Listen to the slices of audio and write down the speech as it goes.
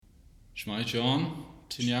Shmai John,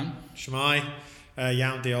 ti'n iawn? Shmai,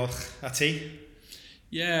 iawn diolch. A ti?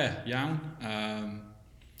 Yeah, iawn.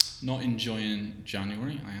 Not enjoying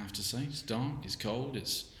January, I have to say. It's dark, it's cold,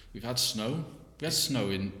 we've had snow. We had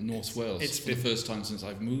snow in North Wales for the first time since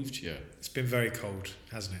I've moved here. It's been very cold,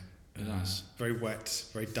 hasn't it? It has. Very wet,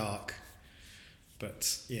 very dark.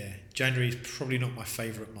 But yeah, January is probably not my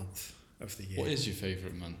favourite month of the year. What is your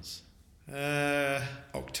favourite month?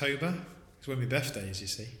 October. It's when my birthday is, you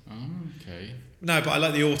see. Oh, okay. No, but I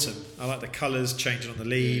like the autumn. I like the colours changing on the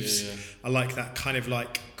leaves. Yeah. I like that kind of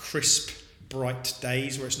like crisp, bright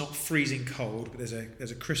days where it's not freezing cold, but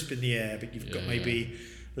there's a crisp in the air, but you've got maybe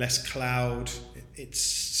less cloud. It's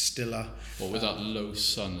stiller. Well, with that low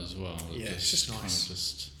sun as well. It's just nice. Kind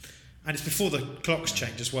of and it's before the clocks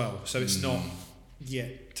change as well, so it's not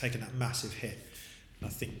yet taken that massive hit. And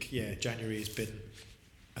I think, January has been,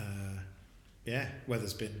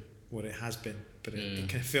 weather's been what it has been, but it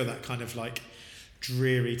can feel that kind of like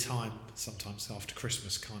dreary time sometimes after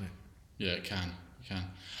Christmas, can't it? Yeah, it can.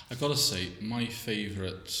 I've got to say, my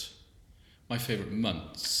favourite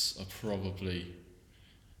months are probably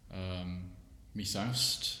mis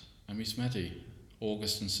Awst and mis Medi,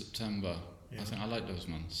 August and September. Yeah. I think I like those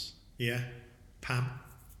months. Yeah. Pam?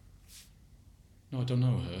 No, I don't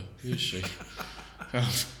know her. Who is she?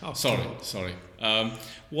 Sorry.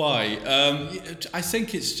 Why? I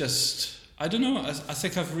think it's just, I don't know. I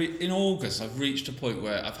think in August I've reached a point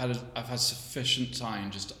where I've had sufficient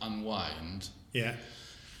time just to unwind. Yeah.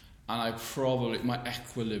 And my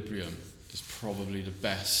equilibrium is probably the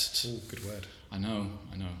best. Oh, good word. I know.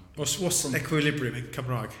 What's equilibrium in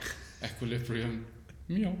Cymraeg? Equilibrium?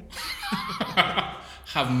 Meow.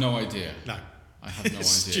 Have no idea. No. I have no idea.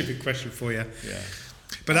 Stupid question for you. Yeah.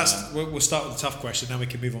 But we'll start with the tough question, then we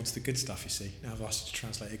can move on to the good stuff, you see. Now I've asked you to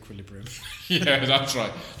translate equilibrium. Yeah, that's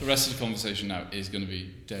right. The rest of the conversation now is going to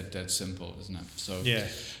be dead simple, isn't it? So, yeah.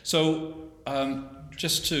 So,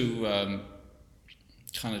 just to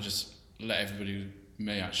kind of just let everybody who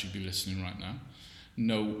may actually be listening right now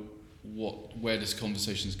know where this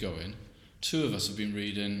conversation is going, two of us have been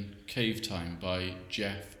reading Cave Time by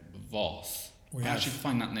Jeff Voth. I actually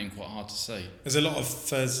find that name quite hard to say. There's a lot of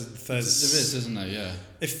Thurs and Thurs. There is, isn't there? Yeah.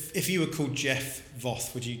 If you were called Jeff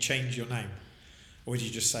Voth, would you change your name? Or would you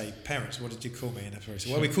just say, parents, what did you call me? And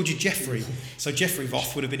well, we called you Jeffrey. So Jeffrey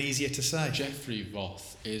Voth would have been easier to say. Jeffrey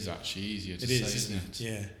Voth is actually easier to say, isn't it?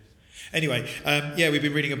 Yeah. Anyway, we've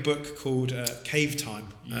been reading a book called Cave Time.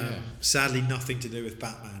 Sadly, nothing to do with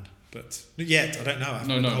Batman. But yet, I don't know. I've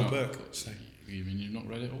read the whole book. So. You mean you've not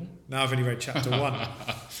read it all? No, I've only read chapter 1.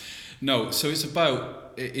 No, so it's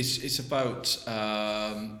about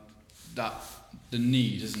that the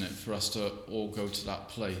need, isn't it, for us to all go to that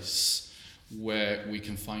place where we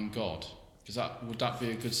can find God? Would that be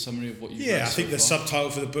a good summary of what you've read? Yeah, I think so the far? subtitle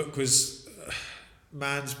for the book was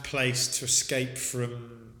man's place to escape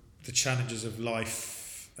from the challenges of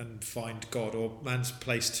life and find God, or man's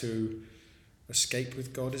place to escape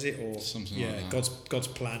with God, is it? Or something like that. God's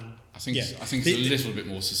plan. I think it's a little bit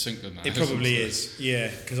more succinct than that. It probably is,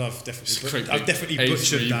 because I've definitely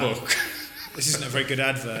butchered that. Book. This isn't a very good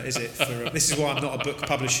advert, is it? This is why I'm not a book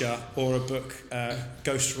publisher or a book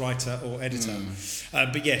ghostwriter or editor.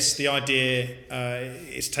 But yes, the idea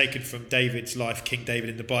is taken from David's life, King David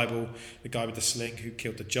in the Bible, the guy with the sling who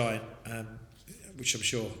killed the giant, which I'm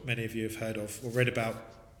sure many of you have heard of or read about.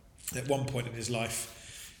 At one point in his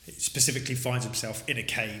life, he specifically finds himself in a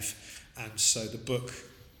cave, and so the book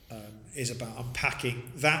is about unpacking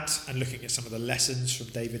that and looking at some of the lessons from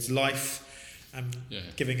David's life and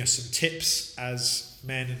giving us some tips as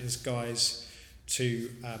men and as guys to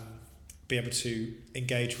be able to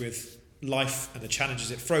engage with life and the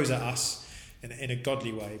challenges it throws at us in a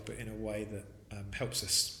godly way, but in a way that helps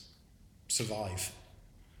us survive.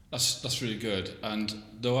 That's really good. And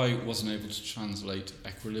though I wasn't able to translate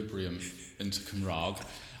equilibrium into Cymraeg,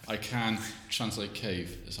 I can translate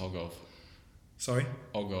cave as Ogof. Sorry?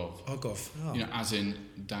 Ogof. Oh. As in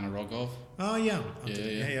Dana Rogov. Oh, yeah.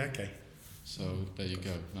 Yeah, okay. So there you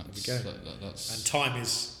go. That's and time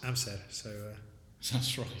is Amser, so...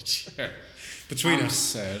 That's right, yeah. Between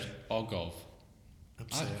Amser, Ogov.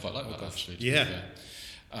 I quite like that, actually. Yeah.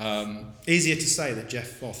 Easier to say than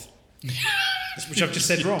Jeff Voth. Which I've just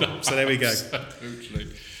said wrong, so there we go.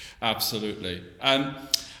 Absolutely.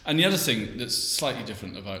 And the other thing that's slightly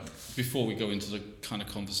different about, before we go into the kind of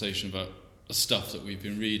conversation about the stuff that we've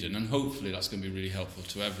been reading, and hopefully that's going to be really helpful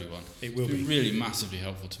to everyone. It will be really massively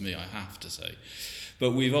helpful to me, I have to say.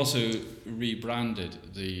 But we've also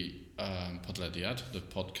rebranded the Podlediad, the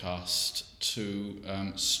podcast, to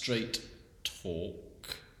Straight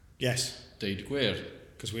Talk. Yes. Deud Gwir.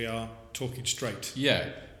 Because we are talking straight. Yeah.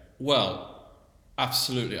 Well,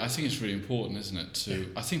 absolutely. I think it's really important, isn't it?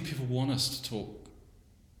 I think people want us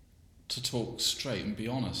to talk straight and be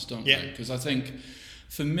honest, don't they? Because I think,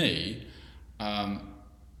 for me, I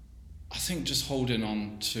think just holding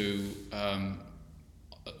on to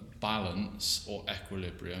balance or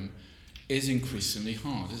equilibrium is increasingly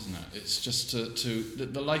hard, isn't it? It's just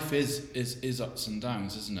the life is ups and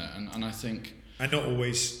downs, isn't it? And I think, and not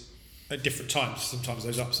always at different times. Sometimes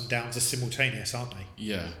those ups and downs are simultaneous, aren't they?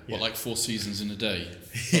 Yeah. Well, like 4 seasons in a day.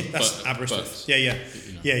 That's Aberystwyth.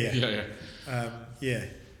 Yeah.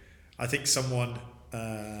 I think someone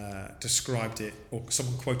described it, or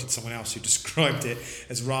someone quoted someone else who described it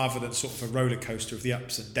as, rather than sort of a roller coaster of the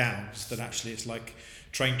ups and downs, that actually it's like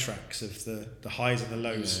train tracks of the highs and the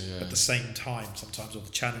lows at the same time sometimes, or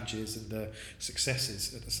the challenges and the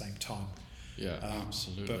successes at the same time. Yeah,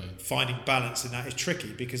 absolutely. But finding balance in that is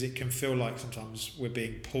tricky, because it can feel like sometimes we're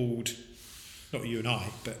being pulled, not you and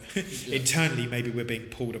I, but internally maybe we're being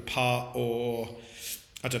pulled apart, or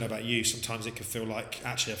I don't know about you, sometimes it can feel like,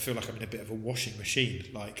 actually I feel like I'm in a bit of a washing machine,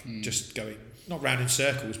 like just going, not round in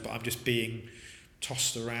circles, but I'm just being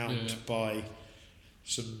tossed around by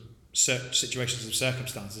some situations and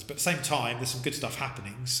circumstances. But at the same time, there's some good stuff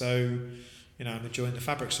happening, so I'm enjoying the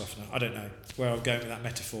fabric softener. I don't know where I'm going with that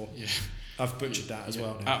metaphor. I've butchered that as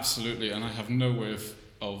well now. Absolutely, and I have no way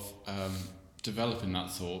of developing that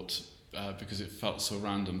thought because it felt so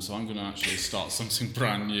random. So I'm going to actually start something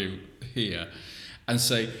brand new here and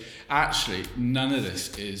say, actually, none of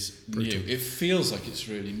this is new. It feels like it's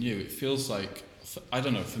really new. It feels like, I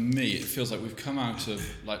don't know, for me, it feels like we've come out of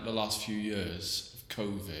like the last few years of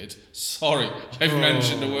COVID. Sorry, I've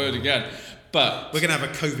mentioned the word again. But we're going to have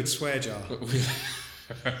a COVID swear jar.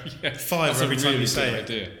 5 every time you say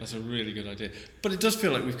it. That's a really good idea. But it does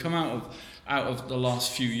feel like we've come out of the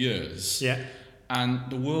last few years. Yeah. And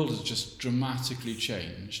the world has just dramatically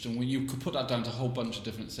changed. And when you could put that down to a whole bunch of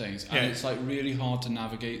different things. And it's like really hard to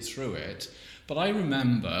navigate through it. But I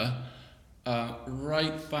remember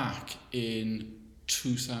right back in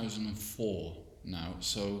 2004 now.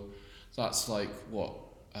 So that's like,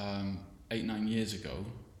 8-9 years ago.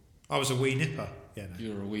 I was a wee nipper. Yeah, no.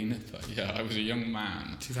 You were a wee nipper. Yeah, I was a young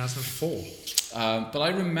man. 2004. But I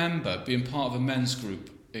remember being part of a men's group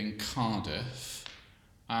in Cardiff,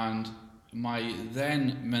 and my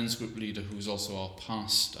then men's group leader, who was also our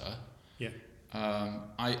pastor,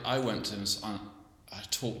 I went to him and I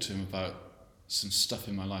talked to him about some stuff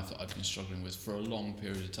in my life that I'd been struggling with for a long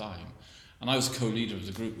period of time. And I was co-leader of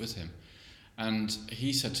the group with him. And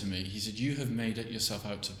he said to me, you have made it yourself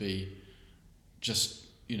out to be just,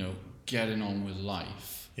 getting on with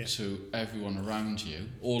life to everyone around you.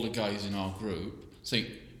 All the guys in our group think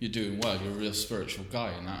you're doing well, you're a real spiritual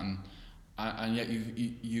guy and that, and yet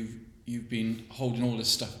you've been holding all this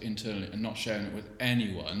stuff internally and not sharing it with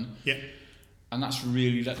anyone. Yeah. And that's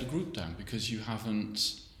really let the group down, because you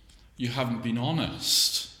haven't been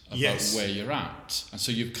honest about where you're at. And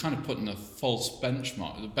so you've kind of put in a false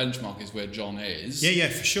benchmark. The benchmark is where John is. Yeah,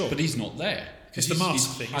 for sure. But he's not there. It's the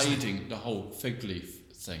mask thing, hiding the whole fig leaf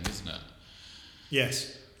thing, isn't it?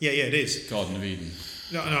 Yes. Yeah, it is. Garden of Eden.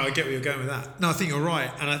 No, I get where you're going with that. No, I think you're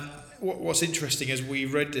right. And what's interesting is we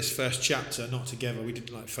read this first chapter, not together. We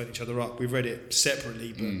didn't phone each other up. We read it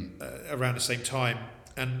separately, but around the same time.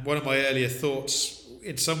 And one of my earlier thoughts,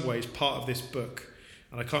 in some ways, part of this book,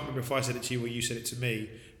 and I can't remember if I said it to you or you said it to me,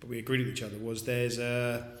 but we agreed with each other, was it's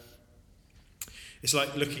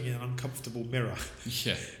like looking in an uncomfortable mirror.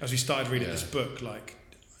 Yeah. As we started reading this book,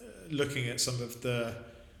 looking at some of the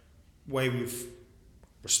way we've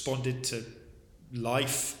responded to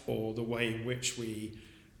life, or the way in which we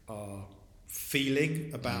are feeling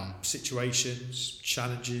about situations,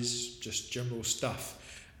 challenges, just general stuff.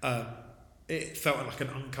 It felt like an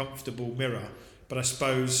uncomfortable mirror, but I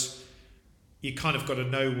suppose you kind of got to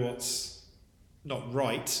know what's not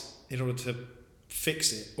right in order to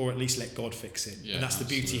fix it, or at least let God fix it. And that's the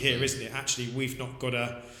beauty here, isn't it? Actually, we've not got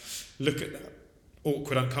to look at that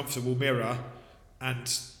awkward, uncomfortable mirror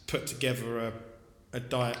and put together a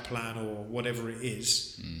diet plan or whatever it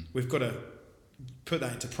is. We've got to put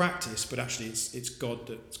that into practice, but actually it's God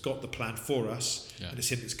that's got the plan for us, and it's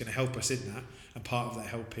Him that's going to help us in that. And part of that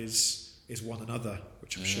help is one another,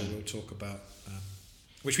 which I'm sure we'll talk about,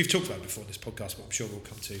 which we've talked about before in this podcast, but I'm sure we'll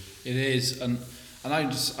come to. It is, and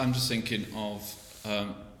I'm just thinking of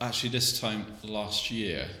actually this time last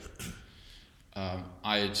year,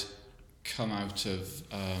 I'd come out of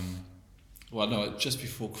just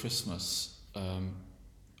before Christmas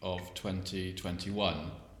of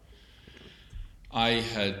 2021. I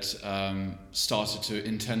had started to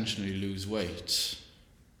intentionally lose weight,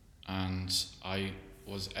 and I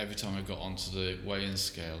was every time I got onto the weighing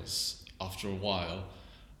scales, after a while,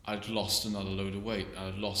 I'd lost another load of weight.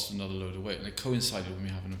 And it coincided with me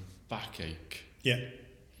having a backache. Yeah.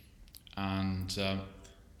 And so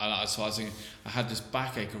I was thinking, I had this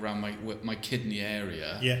backache around my kidney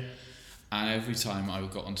area. Yeah. And every time I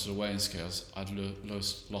got onto the weighing scales, I'd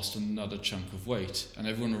lost another chunk of weight. And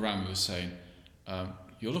everyone around me was saying,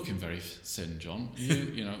 "You're looking very thin, John.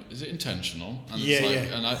 You know, is it intentional?" And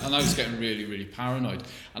and I was getting really, really paranoid.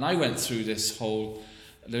 And I went through this whole.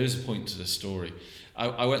 There is a point to this story.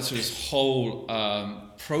 I went through this whole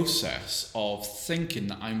process of thinking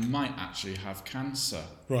that I might actually have cancer.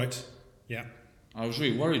 Right. Yeah. I was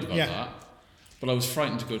really worried about that. But I was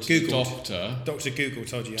frightened to go to the doctor. Dr. Google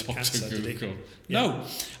told you had cancer, did he? Yeah. No,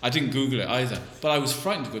 I didn't Google it either. But I was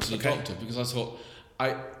frightened to go to the doctor because I thought,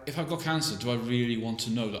 if I've got cancer, do I really want to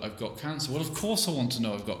know that I've got cancer? Well, of course I want to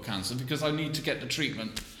know I've got cancer because I need to get the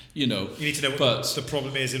treatment, you know. You need to know what the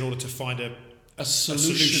problem is in order to find a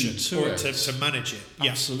solution to it. To manage it. Yeah.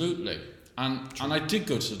 Absolutely. And I did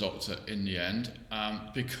go to the doctor in the end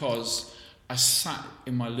because I sat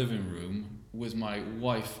in my living room with my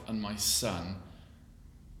wife and my son.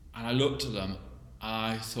 And I looked at them,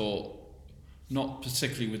 and I thought, not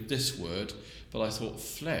particularly with this word, but I thought,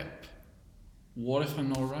 flip, what if I'm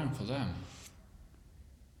not around for them?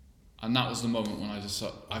 And that was the moment when I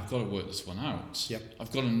decided, I've got to work this one out. Yep.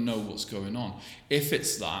 I've got to know what's going on. If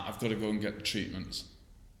it's that, I've got to go and get the treatment.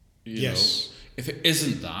 You know? If it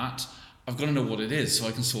isn't that, I've got to know what it is so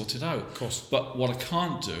I can sort it out. Of course. But what I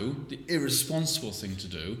can't do, the irresponsible thing to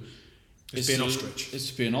do, is be an ostrich.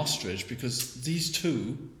 Is to be an ostrich because these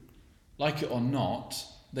two, like it or not,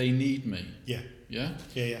 they need me. Yeah. Yeah?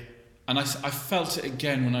 Yeah, yeah. And I felt it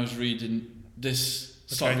again when I was reading this,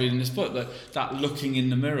 reading this book, that looking in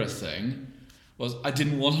the mirror thing was, I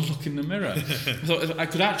didn't want to look in the mirror. So I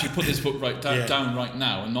could actually put this book down right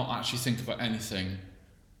now and not actually think about anything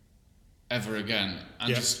ever again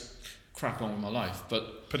and just crack on with my life.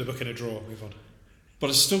 But put a book in a drawer, move on. But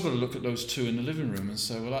I still got to look at those two in the living room and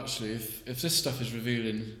say, well, actually, if this stuff is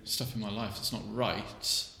revealing stuff in my life that's not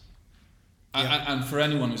right. And for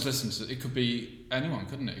anyone who's listening to it, it could be anyone,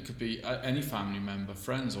 couldn't it? It could be any family member,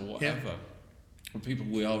 friends, or whatever. Or people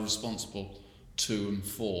we are responsible to and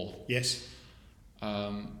for. Yes.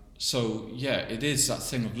 So, it is that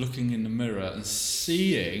thing of looking in the mirror and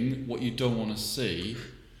seeing what you don't want to see.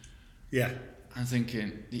 Yeah. And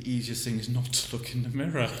thinking the easiest thing is not to look in the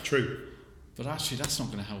mirror. True. But actually, that's not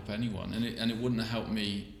going to help anyone. And it wouldn't have helped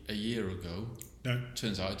me a year ago. No.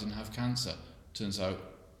 Turns out I didn't have cancer. Turns out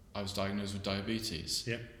I was diagnosed with diabetes.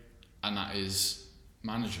 Yeah. And that is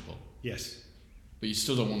manageable. Yes. But you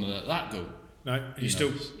still don't want to let that go. No, and you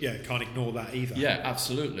still can't ignore that either. Yeah,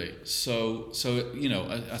 absolutely. So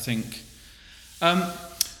I think...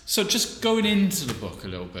 so just going into the book a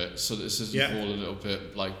little bit, so that this isn't all a little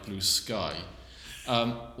bit like blue sky,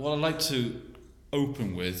 what I'd like to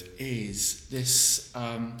open with is this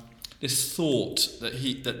thought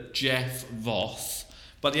that Jeff Voth,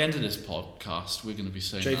 by the end of this podcast, we're going to be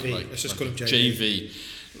saying JV. Let's just call him JV.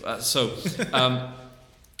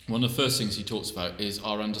 One of the first things he talks about is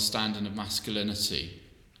our understanding of masculinity.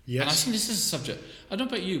 Yes. And I think this is a subject, I don't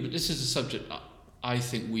know about you, but this is a subject I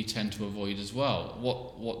think we tend to avoid as well.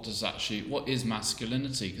 What is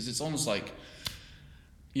masculinity? Because it's almost like,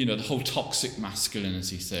 the whole toxic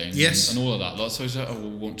masculinity thing. Yes. And all of that. So we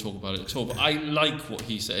won't talk about it at all. But I like what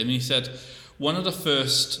he said. I mean, he said, one of the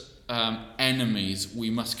first enemies we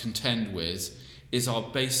must contend with is our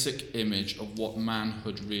basic image of what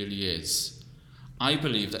manhood really is. I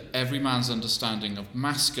believe that every man's understanding of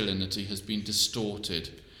masculinity has been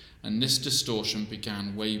distorted, and this distortion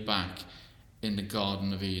began way back in the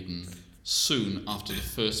Garden of Eden, soon after the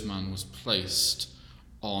first man was placed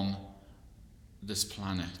on this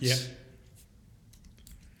planet. Yeah.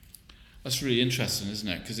 That's really interesting, isn't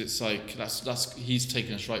it? Because it's like that's he's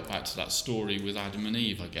taken us right back to that story with Adam and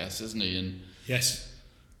Eve, I guess, isn't he? And yes.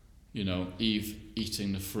 Eve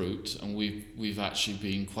eating the fruit, and we've actually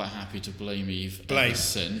been quite happy to blame Eve ever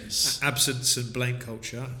since. Absence and blame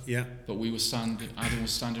culture, yeah. But Adam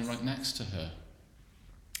was standing right next to her.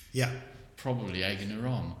 Yeah. Probably egging her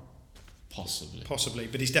on. Possibly.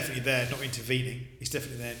 But he's definitely there, not intervening. He's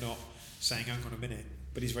definitely there, not saying, hang on a minute.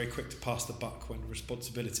 But he's very quick to pass the buck when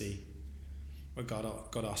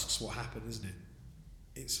God asks what happened, isn't it?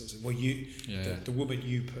 It's sort of, the woman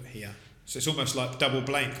you put here. So it's almost like double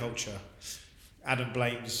blame culture. Adam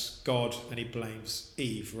blames God and he blames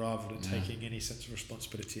Eve rather than taking any sense of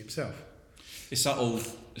responsibility himself. It's that old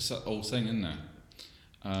thing, isn't it?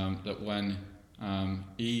 That when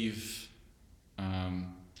Eve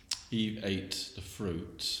ate the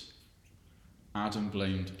fruit, Adam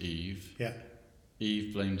blamed Eve. Yeah.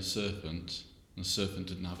 Eve blamed the serpent, and the serpent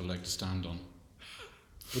didn't have a leg to stand on.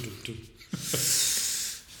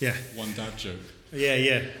 Yeah. One dad joke.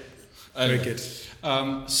 Yeah. Very good.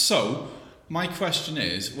 So, my question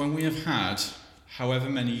is, when we have had however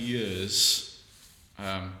many years,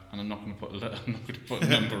 and I'm not going to put a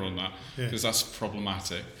number on that because that's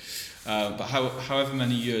problematic. But however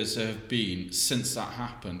many years there have been since that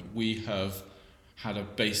happened, we have had a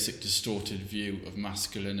basic distorted view of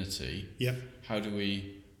masculinity. Yeah. How do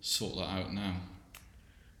we sort that out now?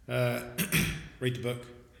 Read the book.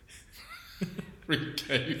 Read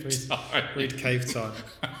Cave Time. Read Cave Time.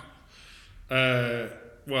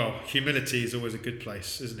 Well, humility is always a good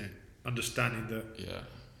place, isn't it? Understanding that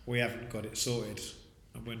we haven't got it sorted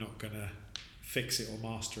and we're not going to fix it or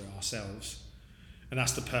master it ourselves. And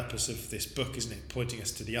that's the purpose of this book, isn't it? Pointing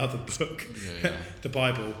us to the other book, the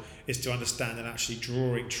Bible, is to understand and actually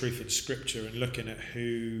drawing truth in Scripture and looking at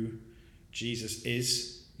who Jesus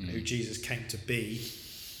is, who Jesus came to be.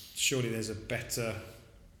 Surely there's a better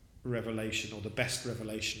revelation, or the best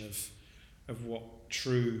revelation of what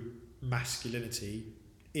true masculinity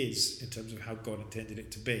is in terms of how God intended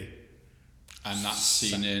it to be. And that's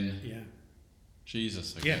seen in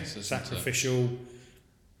Jesus, I guess. Sacrificial,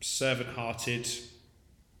 servant-hearted,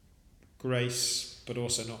 grace, but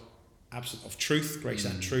also not absent of truth. Grace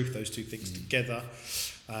and truth, those two things together.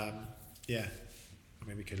 I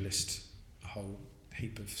mean, we could list a whole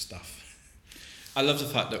heap of stuff. I love the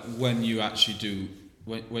fact that when you actually do,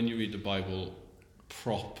 when you read the Bible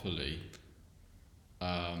properly,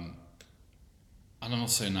 and I'm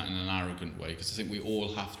not saying that in an arrogant way, because I think we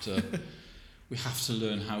all have to we have to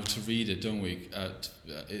learn how to read it, don't we?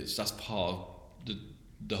 That's part of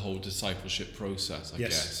the whole discipleship process, I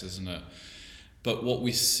guess, isn't it? But what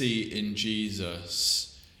we see in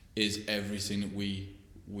Jesus is everything that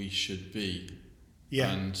we should be.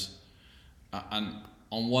 Yeah. And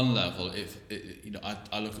on one level,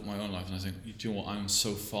 I look at my own life and I think, do you know what? I'm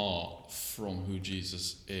so far from who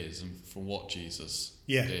Jesus is and from what Jesus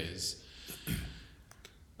is.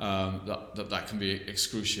 That can be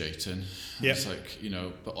excruciating. Yeah. It's like,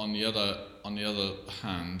 but on the other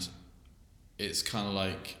hand, it's kind of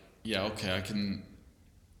like,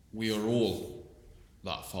 we are all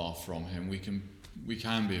that far from him. We can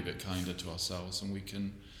be a bit kinder to ourselves, and we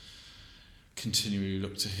can continually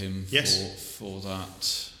look to him for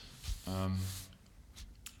that.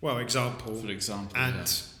 Example. For example,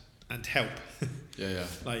 and help. Yeah.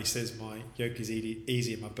 Like he says, my yoke is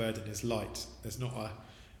easy and my burden is light. There's not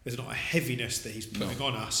a heaviness that he's putting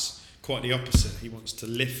on us. Quite the opposite. He wants to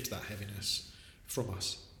lift that heaviness from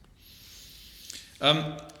us.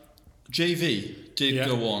 JV did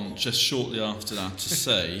go on just shortly after that to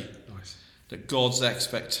say that God's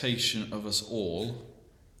expectation of us all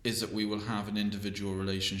is that we will have an individual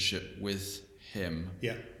relationship with him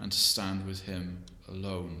and to stand with him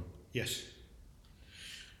alone. Yes.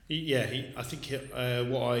 I think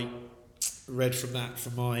what I read from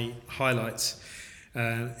my highlights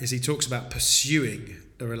is he talks about pursuing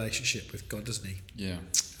a relationship with God, doesn't he? Yeah.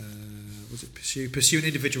 Was it pursue an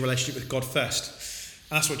individual relationship with God first?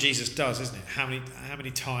 And that's what Jesus does, isn't it? How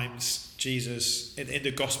many times Jesus in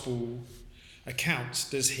the gospel accounts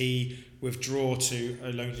does he withdraw to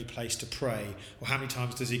a lonely place to pray? Or how many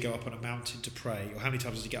times does he go up on a mountain to pray? Or how many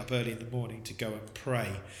times does he get up early in the morning to go and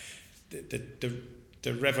pray?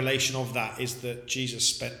 The revelation of that is that Jesus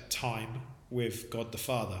spent time with God the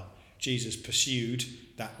Father. Jesus pursued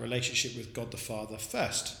that relationship with God the Father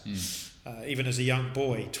first. Even as a young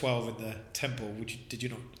boy, 12 in the temple, did you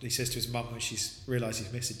not? He says to his mum when she realised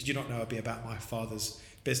he's missing, "Did you not know I'd be about my Father's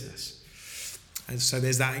business?" And so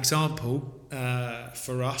there's that example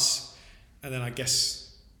for us. And then I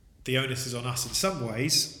guess the onus is on us in some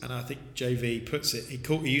ways. And I think JV puts it. He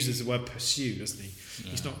uses the word pursue, doesn't he?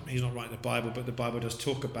 Yeah. He's not writing the Bible, but the Bible does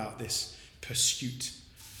talk about this pursuit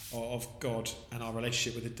of God and our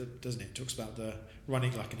relationship with it, doesn't it? It talks about the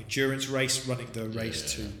running like an endurance race, running the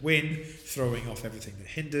race to win, throwing off everything that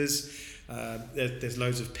hinders. There's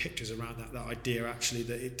loads of pictures around that idea actually,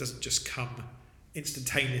 that it doesn't just come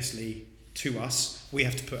instantaneously to us. We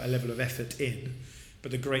have to put a level of effort in.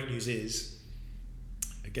 But the great news is,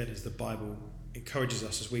 again, as the Bible encourages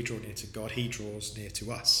us, as we draw near to God, he draws near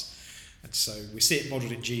to us. And so we see it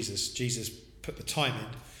modelled in Jesus. Jesus put the time in.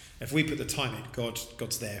 If we put the time in,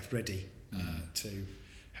 God's there, ready to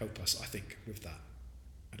help us, I think, with that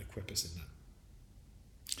and equip us in that.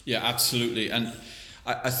 Yeah, absolutely. And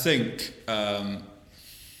I think,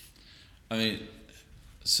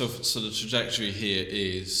 so the trajectory here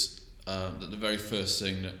is that the very first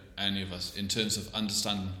thing that any of us, in terms of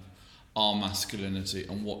understanding our masculinity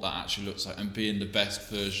and what that actually looks like, and being the best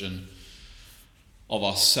version of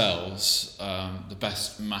ourselves, the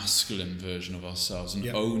best masculine version of ourselves, and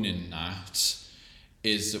owning that,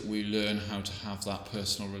 is that we learn how to have that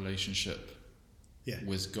personal relationship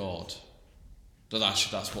with God. That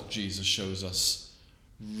actually, that's what Jesus shows us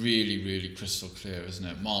really, really crystal clear, isn't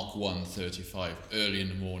it? Mark 1:35, early in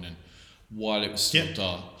the morning, while it was still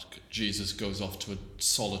dark, Jesus goes off to a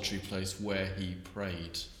solitary place where he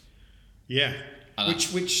prayed. Yeah.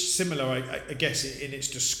 Which similar, I guess, in its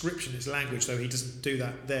description, its language, though he doesn't do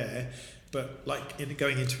that there, but like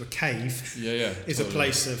going into a cave is totally. A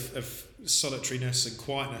place of solitariness and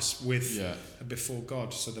quietness with and before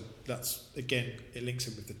God. So that's, again, it links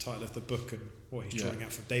in with the title of the book and what he's drawing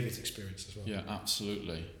out from David's experience as well. Yeah,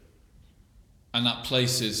 absolutely. And that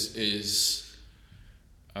place is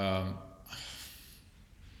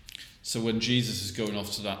so when Jesus is going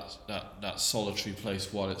off to that solitary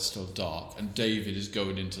place while it's still dark, and David is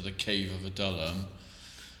going into the cave of Adullam,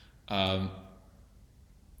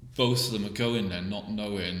 both of them are going there not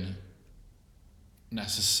knowing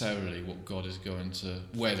necessarily what God is going to,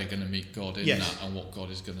 where they're going to meet God in that, and what God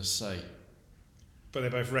is going to say. But they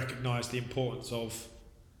both recognise the importance of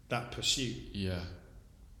that pursuit. Yeah.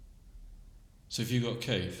 So have you got a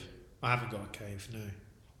cave? I haven't got a cave, no.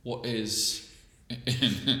 What is... a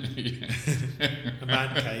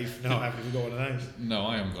man cave? No, I haven't even got one of those. No,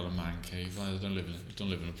 I haven't got a man cave. I don't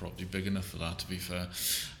live in a property big enough for that, to be fair.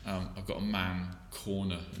 I've got a man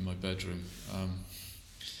corner in my bedroom.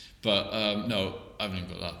 No, I haven't even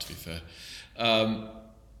got that, to be fair.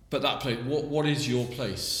 But that place, what is your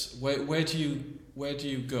place? Where do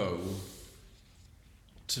you go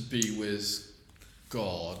to be with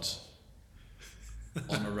God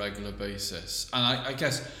on a regular basis? And I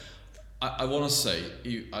guess I want to say,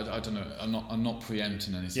 I don't know, I'm not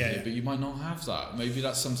preempting anything here, but you might not have that. Maybe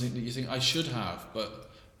that's something that you think I should have,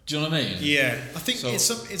 but do you know what I mean? Yeah, I think in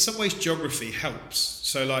some ways geography helps.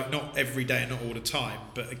 So like not every day and not all the time,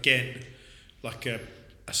 but again, like a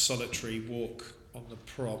solitary walk on the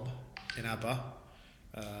prom in Aber,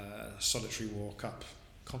 a solitary walk up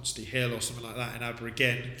Constey Hill or something like that in Aber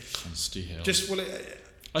again. Constey Hill.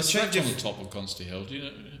 I slept on the top of Constey Hill. Do you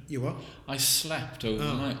know? You what? I slept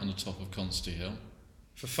overnight on the top of Constey Hill.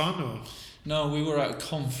 For fun or? No, we were at a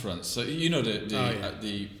conference. So you know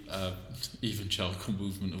the Evangelical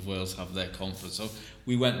Movement of Wales have their conference. So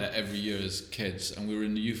we went there every year as kids, and we were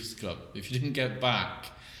in the youth club. If you didn't get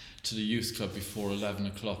back to the youth club before 11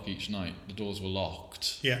 o'clock each night, the doors were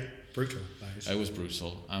locked. Yeah, brutal. It was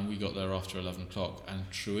brutal, and we got there after 11 o'clock, and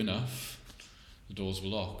true enough, the doors were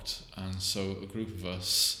locked, and so a group of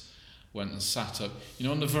us went and sat up,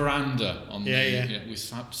 on the veranda. We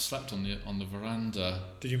slept on the veranda.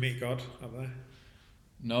 Did you meet God up there?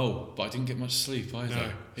 No, but I didn't get much sleep either.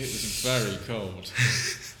 No. It was very cold.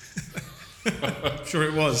 I'm sure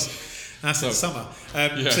it was. That's in summer. So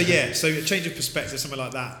a change of perspective, something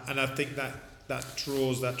like that, and I think that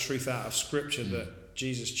draws that truth out of Scripture that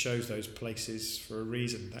Jesus chose those places for a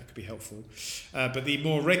reason. That could be helpful. But the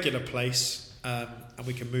more regular place, and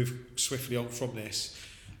we can move swiftly on from this,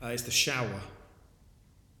 is the shower.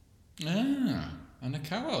 And a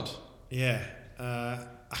coward. Yeah.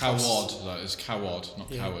 Coward, that is coward, not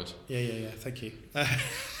coward. Yeah. Thank you.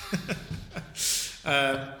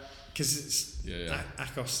 Because it's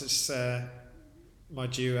Akos. It's my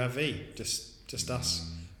Dieu à vie, just us.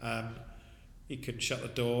 You can shut the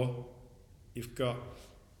door. You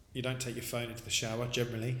don't take your phone into the shower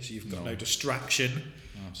generally, so you've got no distraction.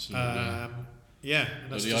 Absolutely. And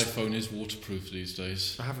the iPhone is waterproof these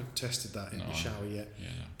days. I haven't tested that in the shower yet.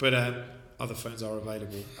 But other phones are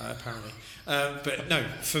available apparently. But no,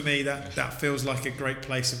 for me that feels like a great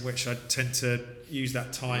place in which I tend to use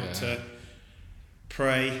that time to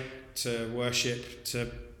pray, to worship,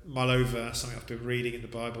 to mull over something I've been reading in the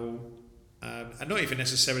Bible, and not even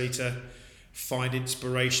necessarily to find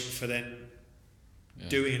inspiration for then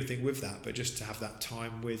doing anything with that, but just to have that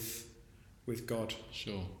time with God.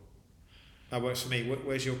 Sure. That works for me.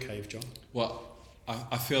 Where's your cave, John? Well,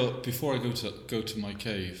 I feel before I go to my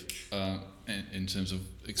cave, in terms of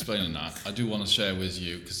explaining that, I do want to share with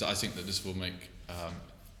you, because I think that this will make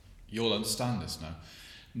you'll understand this now.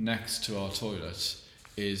 Next to our toilet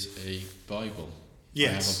is a Bible.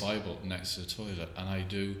 Yes. I have a Bible next to the toilet, and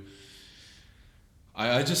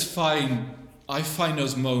I just find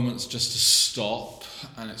those moments just to stop,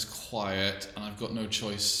 and it's quiet, and I've got no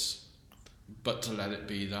choice but to let it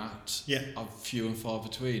be that. Yeah. Are few and far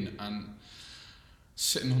between, and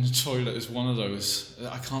sitting on the toilet is one of those.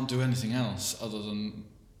 I can't do anything else other than.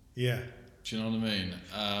 Yeah. Do you know what I mean?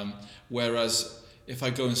 Whereas if I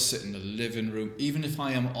go and sit in the living room, even if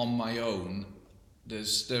I am on my own,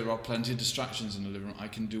 there are plenty of distractions in the living room. I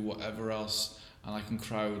can do whatever else, and I can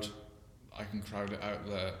crowd it out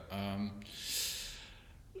there.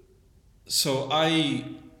 So I,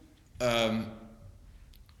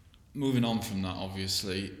 moving on from that,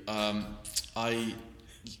 obviously,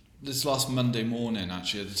 this last Monday morning,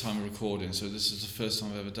 actually, at the time of recording, so this is the first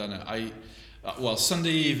time I've ever done it,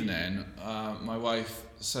 Sunday evening, my wife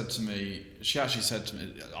said to me,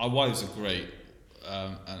 our wives are great,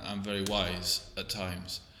 and very wise at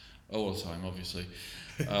times, all the time, obviously.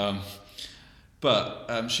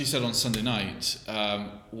 But she said on Sunday night,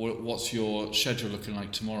 what's your schedule looking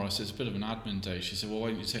like tomorrow? I said, it's a bit of an admin day. She said, well,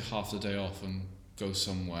 why don't you take half the day off and go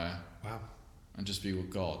somewhere? Wow. And just be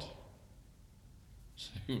with God.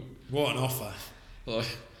 So, what an offer. Well,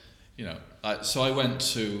 so I went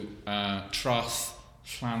to Trath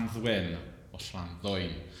Llanddwyn, or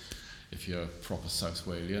Llanddwyn, if you're a proper South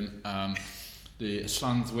Walian, the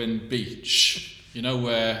Llanddwyn beach,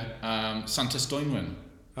 where Santes Dwynwen.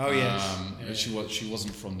 Oh yes. She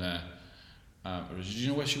wasn't from there. Do you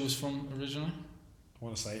know where she was from originally? I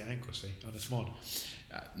want to say Anglesey, Ynys Môn.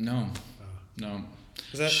 No. No.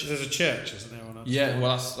 There's a church, isn't there?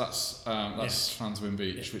 Well, that's Llanddwyn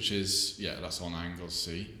Beach, which is that's on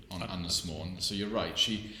Anglesey, on Ynys Môn. So you're right.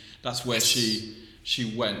 That's where she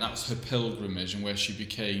went. That was her pilgrimage, and where she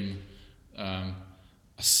became a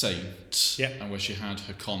saint. Yeah. And where she had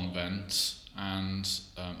her convent and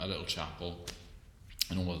a little chapel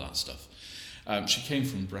and all of that stuff. She came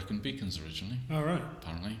from Brecon Beacons originally. Oh right.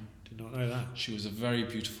 Apparently. Did not know that. She was a very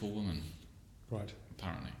beautiful woman. Right.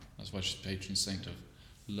 Apparently. That's why she's patron saint of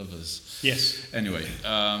lovers. Yes. Anyway,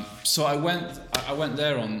 so I went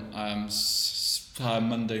there on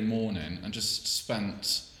Monday morning and just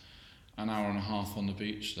spent an hour and a half on the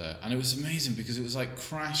beach there, and it was amazing because it was like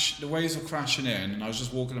the waves were crashing in, and I was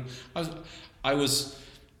just walking. I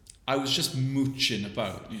was just mooching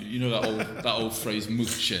about. You know that old phrase,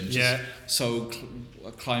 mooching. So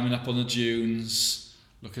climbing up on the dunes,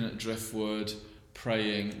 looking at driftwood,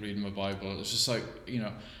 praying, reading my Bible. It was just like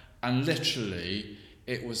and literally.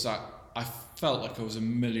 It was that I felt like I was a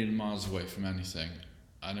million miles away from anything,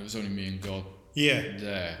 and it was only me and God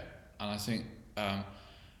there. And I think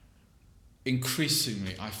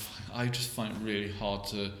increasingly I just find it really hard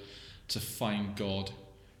to find God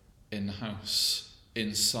in the house,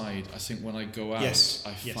 inside. I think when I go out,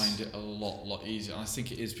 I find it a lot easier. And I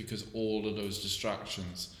think it is because all of those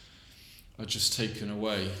distractions are just taken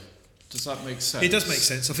away. Does that make sense? It does make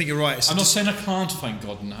sense. I think you're right. I'm not saying I can't find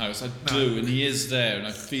God in the house. I do, and He is there, and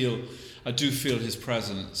I do feel His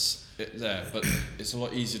presence there. But it's a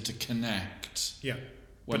lot easier to connect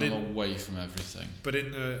when I'm away from everything. But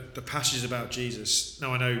in the passages about Jesus,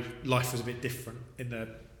 now I know life was a bit different in the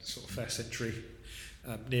sort of first century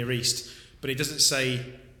Near East, but it doesn't say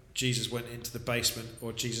Jesus went into the basement,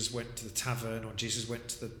 or Jesus went to the tavern, or Jesus went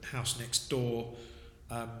to the house next door.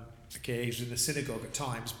 He was in the synagogue at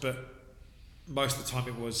times, but most of the time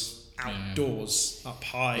it was outdoors, up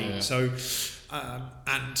high. Yeah. So,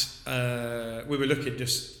 we were looking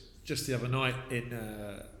just the other night in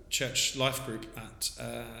church life group at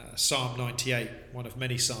Psalm 98, one of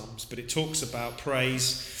many psalms, but it talks about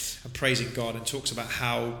praise and praising God, and talks about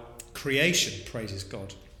how creation praises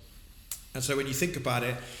God. And so when you think about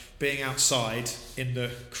it, being outside in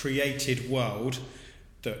the created world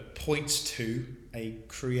that points to a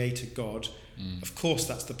creator God, of course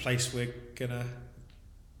that's the place we're going to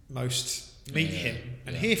most meet him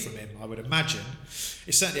and hear from him, I would imagine.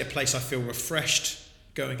 It's certainly a place I feel refreshed,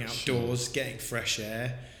 going outdoors, getting fresh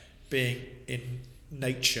air, being in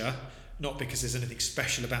nature, not because there's anything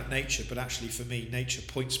special about nature, but actually for me, nature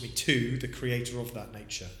points me to the creator of that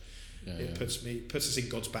nature. It puts us in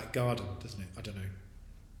God's back garden, doesn't it? I don't know.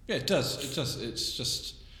 Yeah, it does. It's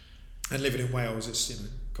just... And living in Wales, it's,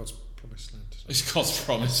 God's promised land. It's God's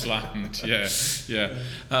promised land, yeah.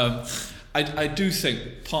 I do think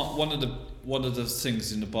one of the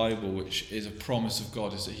things in the Bible which is a promise of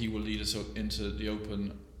God is that He will lead us into the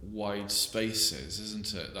open, wide spaces,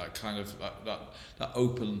 isn't it? That kind of that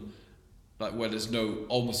open, like where there's no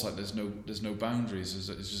boundaries.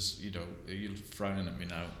 It's just you're frowning at me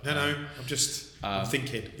now. No, I'm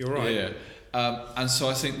thinking. You're right. Yeah. And so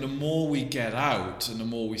I think the more we get out and the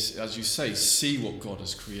more we, as you say, see what God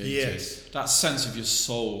has created, that sense of your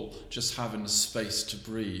soul just having the space to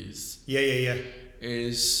breathe, it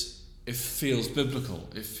feels biblical.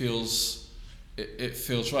 It feels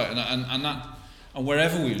right, and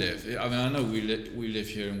wherever we live. I mean, I know we live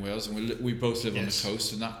here in Wales, and we both live on the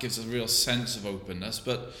coast, and that gives a real sense of openness.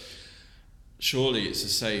 But surely it's the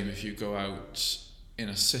same if you go out in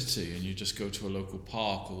a city and you just go to a local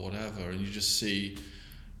park or whatever and you just see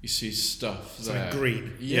stuff there. Something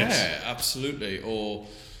green. Yeah, yes. Absolutely. Or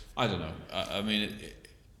I don't know. I mean,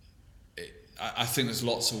 I think there's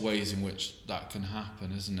lots of ways in which that can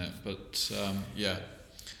happen, isn't it? But yeah.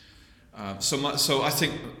 So I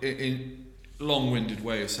think in long-winded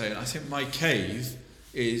way of saying, I think my cave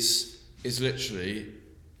is literally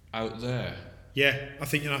out there. Yeah, I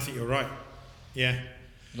think you're right. Yeah.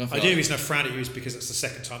 The only reason I frowned at you is because it's the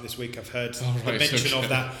second time this week I've heard the mention of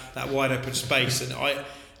that wide open space, and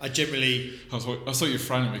I generally. I thought you were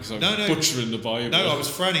frowning at me because I'm butchering the Bible. No, I was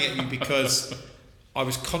frowning at you because I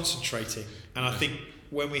was concentrating, and I think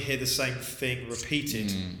when we hear the same thing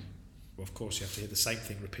repeated, well, of course you have to hear the same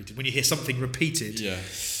thing repeated. When you hear something repeated,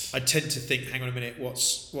 I tend to think, hang on a minute,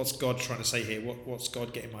 what's God trying to say here? What's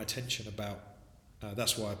God getting my attention about?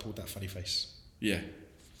 That's why I pulled that funny face. Yeah.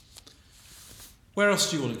 Where else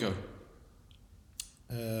do you want to go?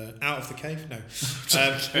 Out of the cave? No.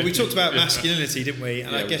 Well, we talked about masculinity, didn't we?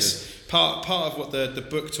 And I guess part of what the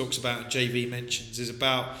book talks about and JV mentions is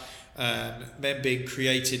about men being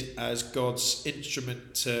created as God's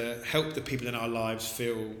instrument to help the people in our lives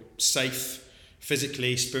feel safe,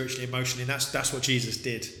 physically, spiritually, emotionally. And that's what Jesus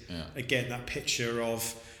did. Yeah. Again, that picture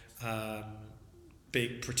of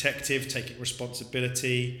being protective, taking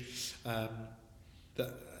responsibility,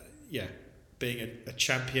 being a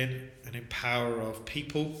champion, an empowerer of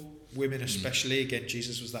people, women especially. Again,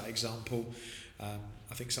 Jesus was that example.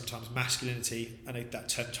 I think sometimes masculinity, and that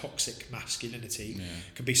term toxic masculinity,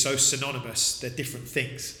 can be so synonymous. They're different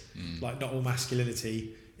things. Like not all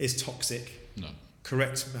masculinity is toxic. No.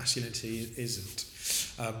 Correct masculinity isn't.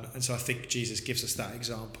 And so I think Jesus gives us that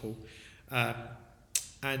example.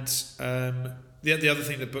 And the other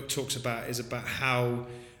thing the book talks about is about how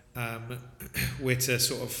we're to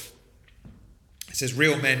sort of, it says,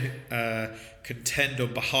 real men contend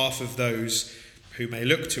on behalf of those who may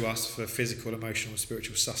look to us for physical, emotional, and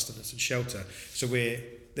spiritual sustenance and shelter. So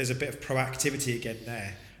there's a bit of proactivity again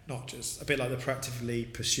there, not just a bit like the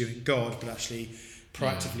proactively pursuing God, but actually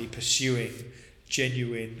proactively pursuing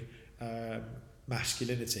genuine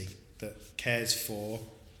masculinity that cares for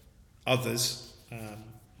others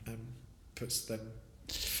and puts them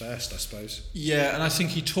first, I suppose. Yeah, and I think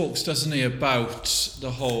he talks, doesn't he, about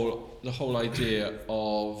the whole idea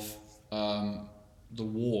of the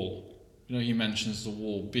wall. You know, he mentions the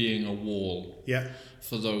wall, being a wall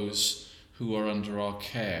for those who are under our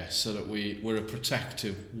care, so that we're a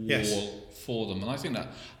protective wall for them. And I think that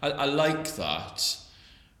I like that.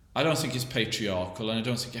 I don't think it's patriarchal, and I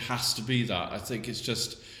don't think it has to be that. I think it's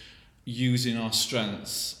just using our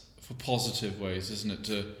strengths for positive ways, isn't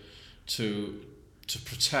it? To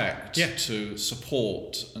protect, to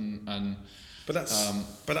support, and but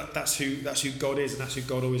that's who God is, and that's who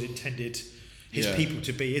God always intended his people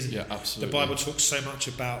to be, isn't it? Yeah, absolutely. The Bible talks so much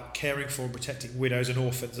about caring for and protecting widows and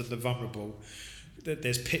orphans and the vulnerable.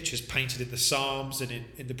 There's pictures painted in the Psalms and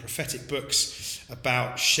in the prophetic books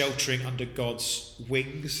about sheltering under God's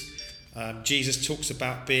wings. Jesus talks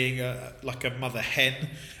about being like a mother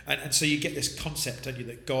hen, and so you get this concept, don't you,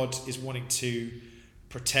 that God is wanting to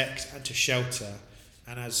protect and to shelter,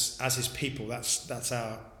 and as his people, that's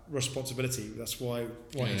our responsibility. That's why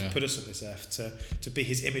he's put us on this earth, to be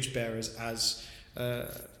his image bearers, as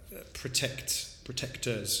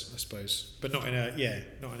protectors, I suppose, but not in a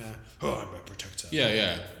I'm a protector.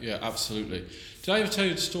 Yeah, absolutely. Did I ever tell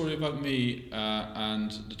you the story about me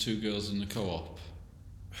and the two girls in the co-op?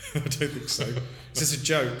 I don't think so. Is this a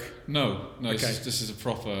joke? No. Okay. This is a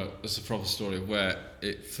proper story where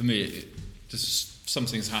just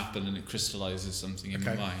something's happened and it crystallises something in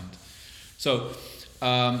my mind. So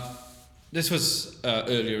this was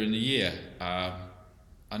earlier in the year. I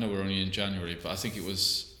know we're only in January, but I think it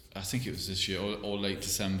was this year or late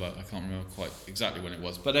December. I can't remember quite exactly when it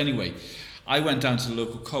was. But anyway, I went down to the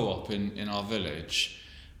local co-op in our village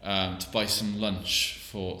to buy some lunch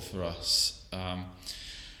for us.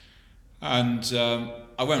 And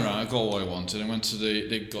I went around, I got what I wanted. I went to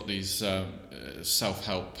they've got these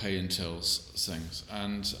self-help pay and tills things.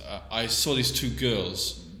 And I saw these two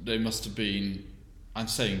girls. They must have been, I'm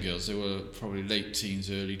saying girls, they were probably late teens,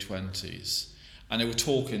 early 20s. And they were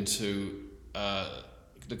talking to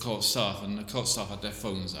the co-op staff, and the co-op staff had their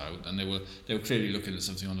phones out, and they were clearly looking at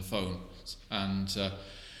something on the phone. And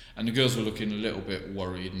the girls were looking a little bit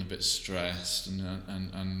worried and a bit stressed,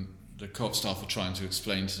 and the co-op staff were trying to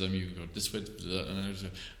explain to them, you go this way, and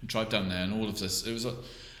drive down there, and all of this.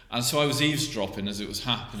 And so I was eavesdropping as it was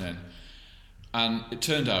happening, and it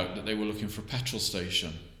turned out that they were looking for a petrol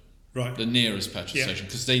station, right? The nearest petrol station,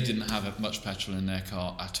 because they didn't have much petrol in their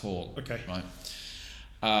car at all. Okay, right.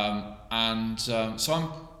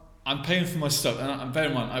 So I'm paying for my stuff, and bear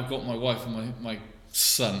in mind I've got my wife and my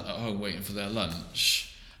son at home waiting for their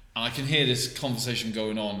lunch, and I can hear this conversation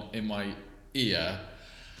going on in my ear,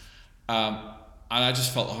 and I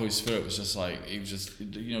just felt the Holy Spirit was just like, he was just,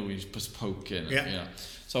 he was just poking. Yeah.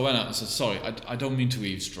 So I went out and said, sorry, I don't mean to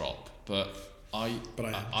eavesdrop, but I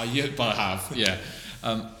have, yeah.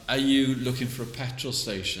 Are you looking for a petrol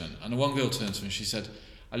station? And the one girl turned to me and she said,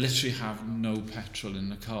 I literally have no petrol in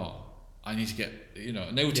the car. I need to get,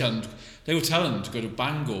 and they were telling them to go to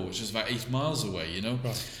Bangor, which is about 8 miles away,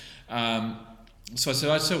 Right. So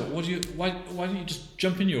I said, why don't you just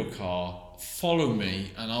jump in your car, follow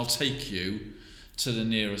me, and I'll take you to the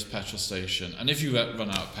nearest petrol station. And if you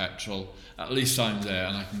run out of petrol, at least I'm there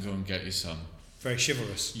and I can go and get you some. Very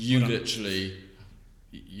chivalrous. You're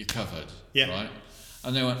covered, yeah. Right?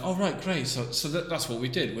 And they went, oh, right, great. So that's what we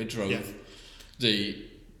did. We drove the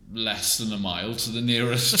less than a mile to the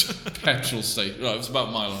nearest petrol station. Right, it was about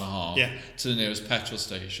a mile and a half to the nearest petrol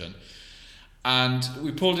station. And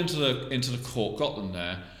we pulled into the court, got them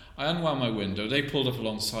there. I unwound my window. They pulled up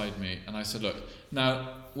alongside me, and I said, look, now,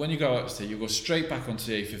 when you go up there, you go straight back onto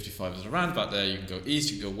the A55. There's a roundabout there. You can go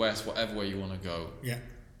east, you can go west, whatever way you want to go. Yeah.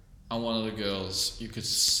 And one of the girls, you could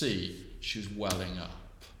see she was welling up.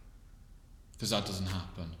 Because that doesn't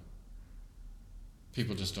happen.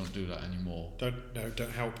 People just don't do that anymore.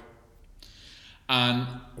 Don't help. And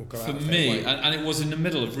for me, and it was in the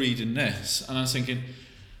middle of reading this, and I was thinking,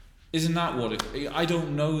 isn't that what I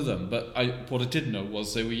don't know them, but what I did know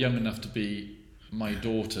was they were young enough to be my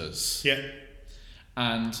daughters. Yeah.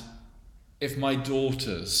 And if my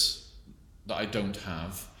daughters that I don't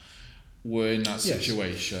have were in that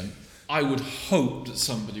situation, I would hope that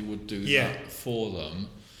somebody would do that for them.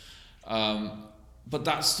 But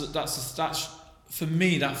that's for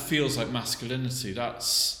me, that feels like masculinity.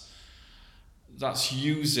 That's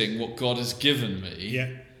using what God has given me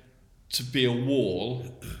to be a wall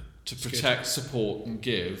to protect, support, and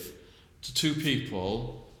give to two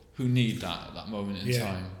people who need that at that moment in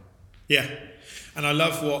time. Yeah, and I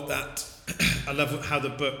love I love how the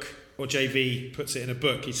book, or JV puts it in a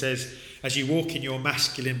book. He says, as you walk in your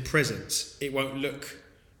masculine presence, it won't look,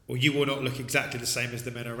 or you will not look exactly the same as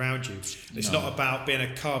the men around you. It's not about being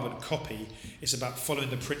a carbon copy. It's about following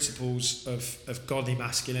the principles of godly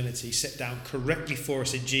masculinity set down correctly for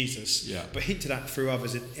us in Jesus, but hinted at through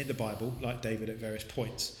others in the Bible, like David at various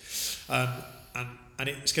points. And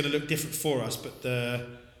it's going to look different for us, but the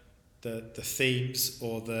themes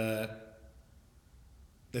or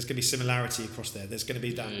there's going to be similarity across there. There's going to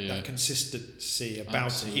be that consistency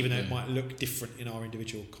about it, even though it might look different in our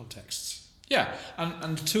individual contexts. Yeah,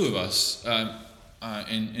 and the two of us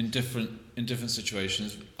in different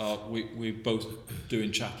situations, we both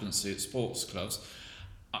doing chaplaincy at sports clubs.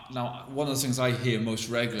 Now, one of the things I hear most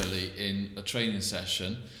regularly in a training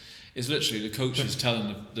session is literally the coaches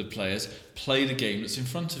telling the players, play the game that's in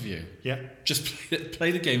front of you. Yeah. Just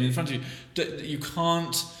play the game in front of you. You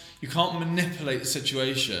can't manipulate the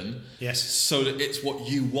situation so that it's what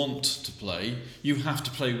you want to play. You have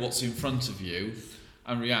to play what's in front of you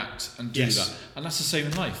and react and do that. And that's the same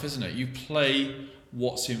in life, isn't it? You play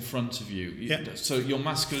what's in front of you. So your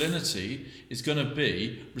masculinity is going to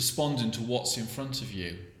be responding to what's in front of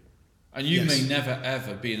you. And you may never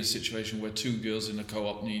ever be in a situation where two girls in a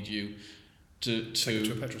co-op need you to take them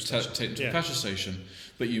to a petrol station.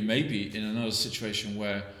 But you may be in another situation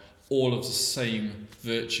where all of the same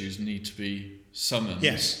virtues need to be summoned.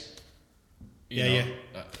 Yes.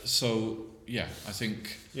 So I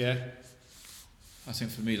think. Yeah. I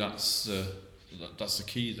think for me that's the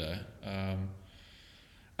key there.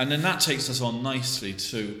 And then that takes us on nicely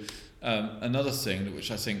to another thing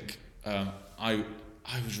which I think I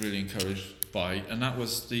was really encouraged by, and that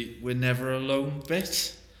was the "we're never alone"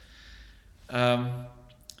 bit.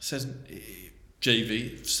 Says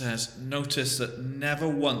JV says, notice that never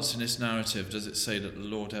once in this narrative does it say that the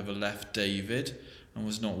Lord ever left David and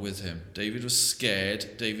was not with him. David was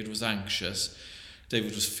scared. David was anxious.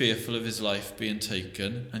 David was fearful of his life being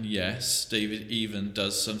taken. And yes, David even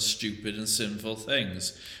does some stupid and sinful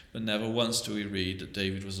things. But never once do we read that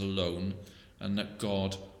David was alone and that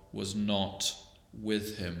God was not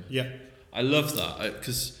with him. Yeah. I love that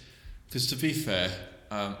because to be fair,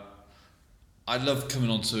 I love coming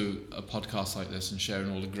onto a podcast like this and sharing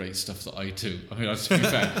all the great stuff that I do. I mean, to be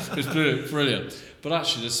fair, it's brilliant. But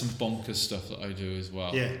actually, there's some bonkers stuff that I do as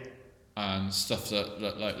well. Yeah. And stuff that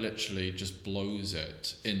like literally just blows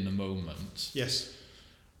it in the moment. Yes.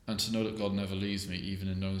 And to know that God never leaves me even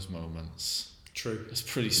in those moments. True. It's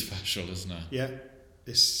pretty special, isn't it? Yeah.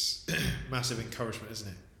 It's massive encouragement, isn't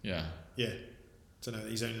it? Yeah. Yeah. to know that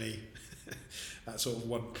he's only that sort of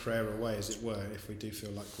one prayer away, as it were, if we do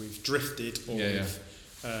feel like we've drifted or we've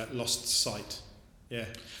lost sight. Yeah.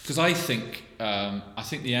 Because I think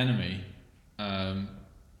the enemy,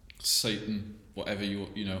 Satan, whatever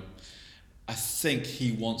you know, I think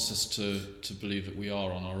he wants us to believe that we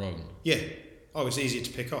are on our own. Yeah. Oh, it's easier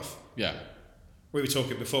to pick off. Yeah. We were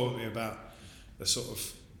talking before, weren't we, about the sort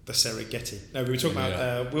of the Serengeti. No, we were talking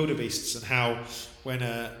about wildebeests and how when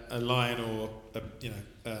a lion or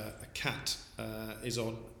a cat is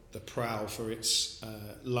on the prowl for its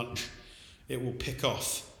lunch, it will pick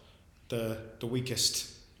off the weakest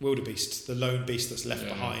wildebeest, the lone beast that's left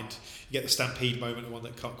behind. You get the stampede moment, the one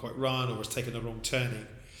that can't quite run or has taken the wrong turning.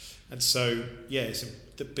 And so, it's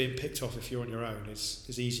being picked off if you're on your own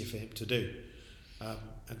is easier for him to do.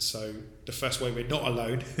 And so the first way we're not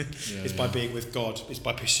alone is by being with God, is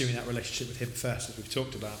by pursuing that relationship with him first, as we've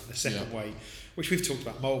talked about. And the second way, which we've talked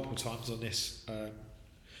about multiple times on this,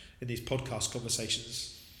 in these podcast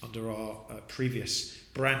conversations under our previous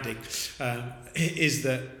branding, is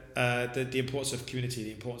that the importance of community,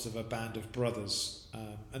 the importance of a band of brothers.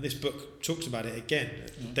 And this book talks about it again.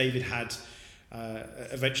 David had...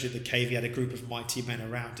 eventually at the cave he had a group of mighty men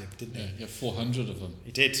around him, didn't he? Yeah, 400 of them.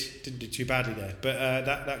 He didn't do too badly there, but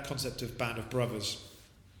that concept of band of brothers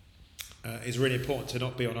is really important, to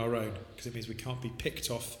not be on our own, because it means we can't be picked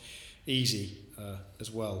off easy as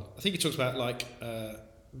well. I think he talks about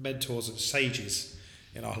mentors and sages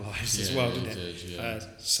in our lives as well, didn't it?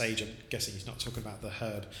 Sage, I'm guessing he's not talking about the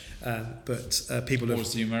herd, but people or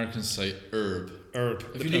as the Americans say, herb. Herb.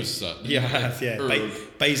 Have you noticed that? Yeah, I have, yeah.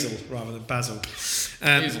 Basil rather than basil.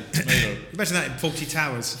 Basil, tomato. Imagine that in Fawlty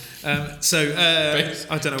Towers.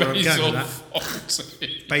 I don't know where I'm going with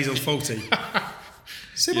that. Basil Fawlty.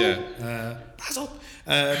 Sybil. Basil.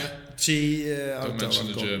 Don't mention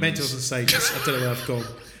the Germans. Mentors and sages. I don't know where I've gone.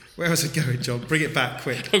 Where was it going, John? Bring it back,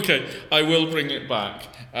 quick. Okay, I will bring it back.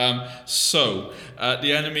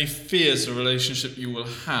 The enemy fears the relationship you will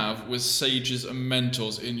have with sages and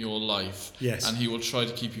mentors in your life. Yes. And he will try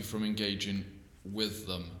to keep you from engaging with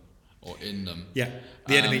them or in them. Yeah.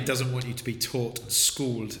 The enemy doesn't want you to be taught and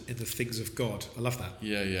schooled in the things of God. I love that.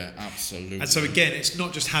 Yeah, absolutely. And so again, it's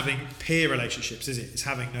not just having peer relationships, is it? It's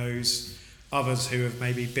having those others who have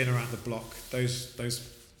maybe been around the block, those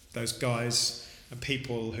guys and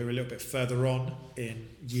people who are a little bit further on in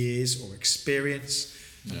years or experience,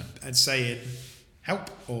 and saying, help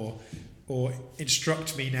or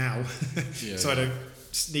instruct me now, so I don't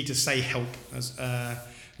need to say help, as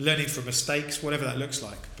learning from mistakes, whatever that looks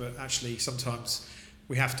like. But actually sometimes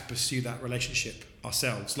we have to pursue that relationship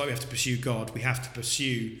ourselves. Like we have to pursue God, we have to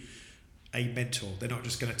pursue a mentor. They're not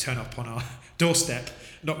just going to turn up on our doorstep,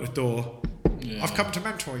 knock the door, I've come to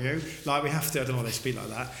mentor you. Like we have to, I don't know why they speak like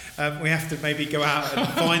that. We have to maybe go out and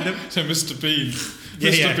find them. So Mr. Bean.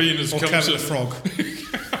 Mr. Bean has come to... the Frog.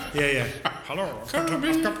 Yeah. Hello, I've come to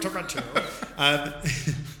mentor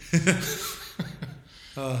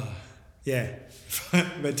you.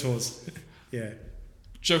 Mentors. Yeah.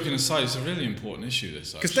 Joking aside, it's a really important issue,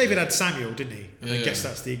 this. Because David had Samuel, didn't he? And I guess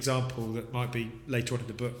that's the example that might be later on in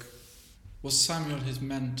the book. Was Samuel his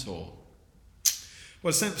mentor?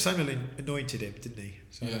 Well, Samuel anointed him, didn't he?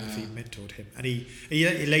 So I don't know if he mentored him. And he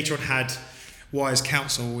later on had wise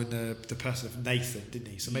counsel in the person of Nathan, didn't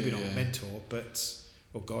he? So maybe not a mentor,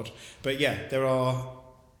 or God. But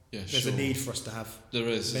there's a need for us to have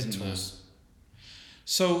mentors. Isn't there?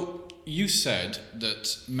 So you said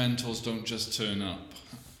that mentors don't just turn up,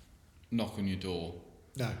 knock on your door.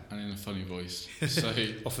 No. And in a funny voice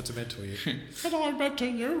say... offer to mentor you. Can I mentor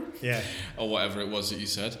you? Yeah. Or whatever it was that you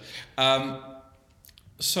said.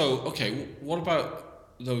 So, okay, what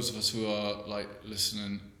about those of us who are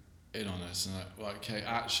listening in on this and okay,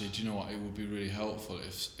 actually, do you know what? It would be really helpful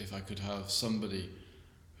if I could have somebody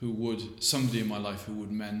in my life who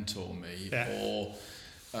would mentor me or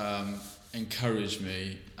encourage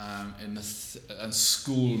me and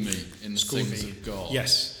school me in the things of God.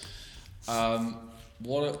 Yes.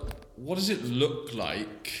 What does it look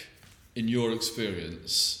like in your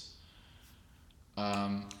experience?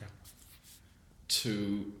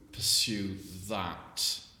 To pursue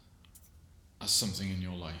that as something in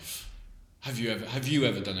your life? Have you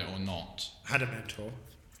ever done it or not? Had a mentor?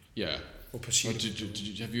 Yeah. Or pursued? Or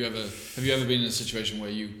have you ever been in a situation where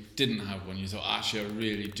you didn't have one? You thought, actually, I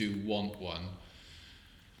really do want one.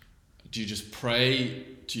 Do you just pray?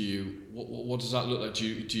 What does that look like? Do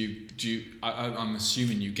you? I'm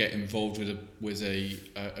assuming you get involved with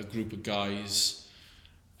a group of guys.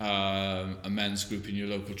 A men's group in your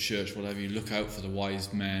local church, whatever. You look out for the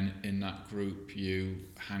wise men in that group. You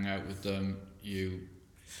hang out with them. You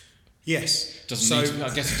Yes. I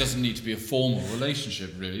guess it doesn't need to be a formal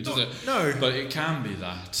relationship, really, does it? No. But it can be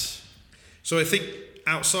that. So I think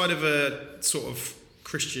outside of a sort of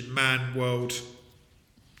Christian man world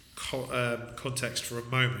context for a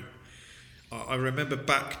moment, I remember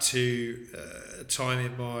back to a time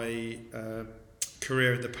in my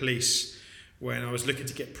career in the police when I was looking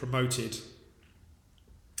to get promoted,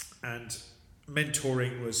 and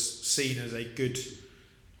mentoring was seen as a good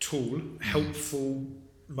tool, helpful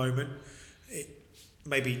moment. It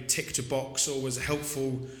maybe ticked a box or was a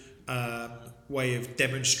helpful way of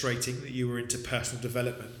demonstrating that you were into personal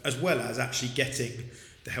development, as well as actually getting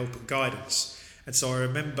the help and guidance. And so I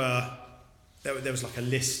remember there was like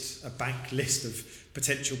a bank list of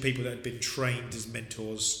potential people that had been trained as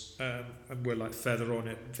mentors and were like further on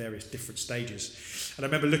at various different stages. And I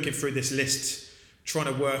remember looking through this list, trying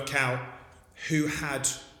to work out who had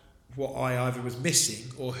what I either was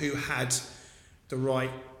missing or who had the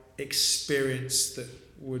right experience that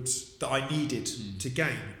I needed to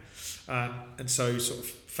gain. And so sort of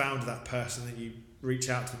found that person, and you reach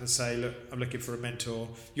out to them and say, look, I'm looking for a mentor.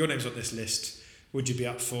 Your name's on this list. Would you be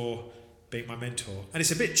up for being my mentor? And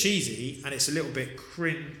it's a bit cheesy and it's a little bit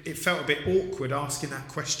it felt a bit awkward asking that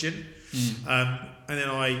question. And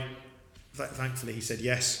then thankfully he said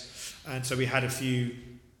yes. And so we had a few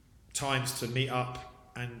times to meet up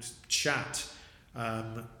and chat.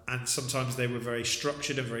 And sometimes they were very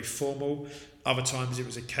structured and very formal. Other times it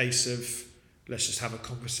was a case of, let's just have a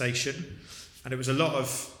conversation. And it was a lot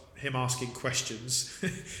of him asking questions,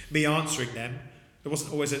 me answering them. There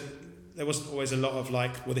wasn't always a lot of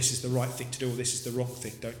like, well, this is the right thing to do, or this is the wrong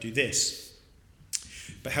thing, don't do this.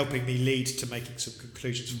 But helping me lead to making some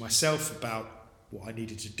conclusions for myself about what I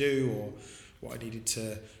needed to do or what I needed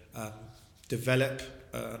to develop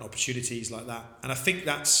and opportunities like that. And I think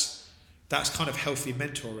that's kind of healthy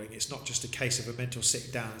mentoring. It's not just a case of a mentor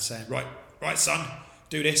sitting down and saying, right, son,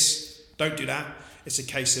 do this, don't do that. It's a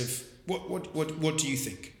case of what do you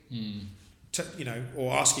think?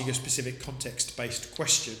 Or asking a specific context-based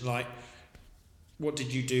question like, what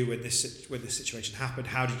did you do when this situation happened?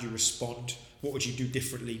 How did you respond? What would you do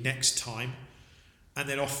differently next time? And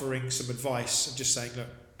then offering some advice and just saying, look,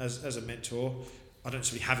 as a mentor, I don't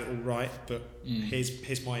necessarily have it all right, but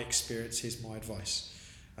here's my experience, here's my advice.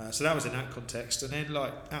 So that was in that context. And then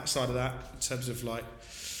like outside of that, in terms of like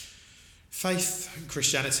faith and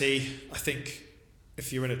Christianity, I think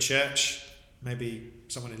if you're in a church, maybe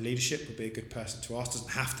someone in leadership would be a good person to ask.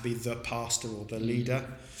 Doesn't have to be the pastor or the leader,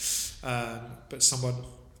 but someone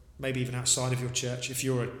maybe even outside of your church. If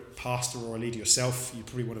you're a pastor or a leader yourself, you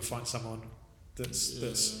probably want to find someone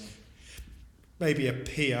that's maybe a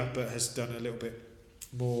peer but has done a little bit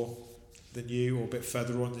more than you or a bit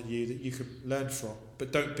further on than you that you can learn from.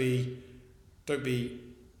 But don't be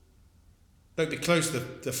close to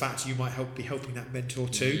the fact you might be helping that mentor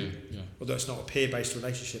too. Although it's not a peer-based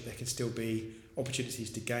relationship, there can still be opportunities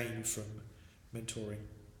to gain from mentoring.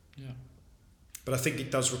 But I think it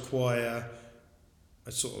does require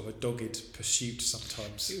a sort of a dogged pursuit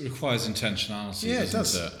sometimes. It requires intentionality,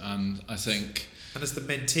 doesn't it? And I think... And as the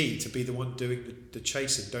mentee, to be the one doing the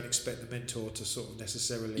chasing, don't expect the mentor to sort of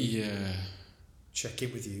necessarily check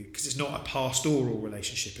in with you, because it's not a pastoral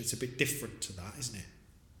relationship. It's a bit different to that, isn't it?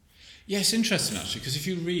 Yeah, it's interesting actually, because if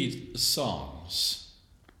you read the Psalms,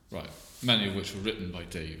 right, many of which were written by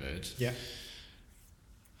David,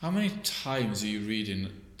 how many times are you reading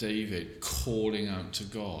David calling out to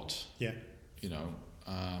God?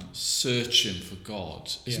 Searching for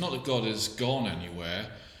God. It's not that God has gone anywhere,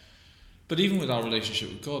 but even with our relationship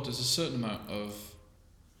with God, there's a certain amount of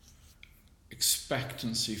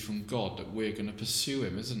expectancy from God that we're going to pursue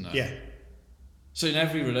him, isn't there? Yeah. So in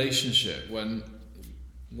every relationship, when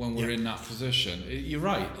we're in that position, you're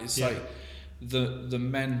right. It's like the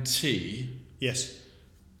mentee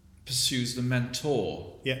pursues the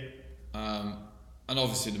mentor. Yeah. And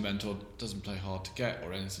obviously the mentor doesn't play hard to get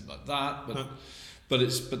or anything like that.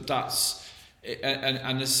 But that's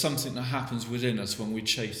and there's something that happens within us when we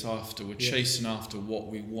chase after. We're chasing after what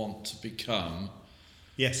we want to become.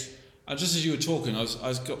 Yes. And just as you were talking, I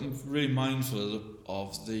was gotten really mindful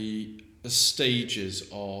of the stages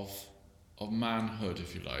of manhood,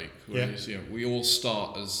 if you like. Whereas, we all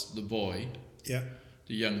start as the boy, the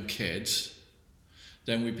young kid,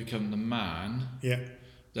 then we become the man,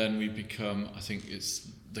 then we become, I think it's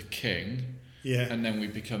the king, and then we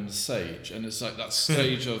become the sage. And it's like that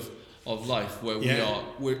stage of life where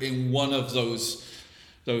we're in one of those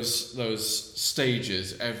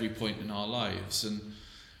stages every point in our lives. And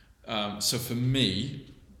so for me,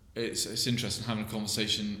 it's interesting having a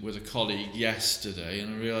conversation with a colleague yesterday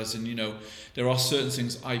and realising, there are certain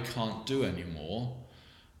things I can't do anymore.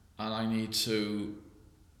 I need to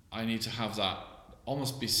have that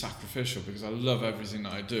almost be sacrificial, because I love everything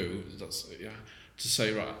that I do. That's to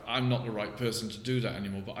say, right, I'm not the right person to do that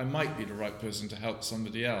anymore, but I might be the right person to help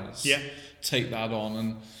somebody else take that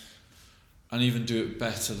on and even do it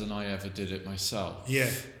better than I ever did it myself.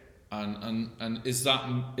 Yeah. And is that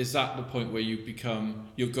the point where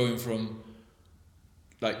you're going from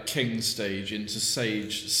like king stage into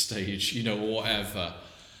sage stage, or whatever.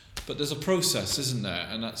 But there's a process, isn't there?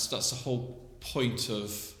 And that's the whole point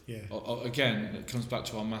of again, it comes back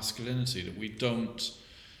to our masculinity, that we've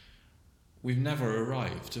never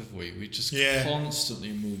arrived, have we? We just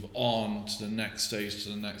constantly move on to the next stage, to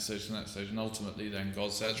the next stage, to the next stage, and ultimately then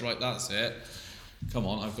God says, right, that's it. Come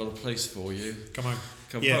on, I've got a place for you. Come on.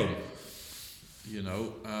 Come home.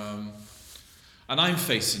 And I'm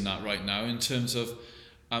facing that right now in terms of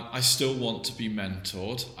I still want to be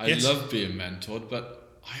mentored. I love being mentored, but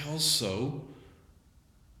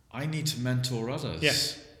I need to mentor others.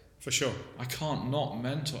 Yes, for sure. I can't not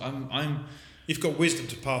mentor. You've got wisdom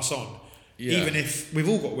to pass on. Yeah. Even if we've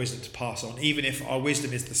all got wisdom to pass on, even if our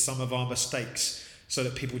wisdom is the sum of our mistakes, so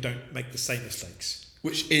that people don't make the same mistakes.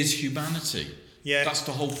 Which is humanity. Yeah. That's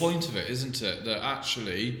the whole point of it, isn't it? That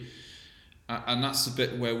actually, and that's the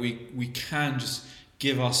bit where we can just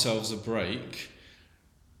give ourselves a break,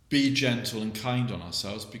 be gentle and kind on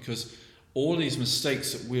ourselves, because all these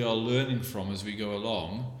mistakes that we are learning from as we go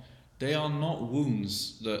along, they are not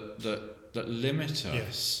wounds that limit us.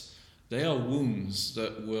 Yes. They are wounds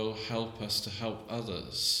that will help us to help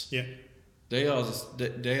others. Yeah. They are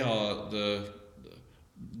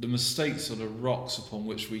the mistakes are the rocks upon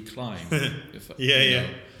which we climb. So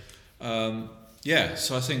I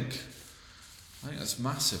think that's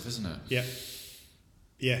massive, isn't it? Yeah.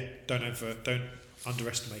 Yeah. Don't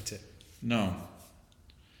underestimate it. No.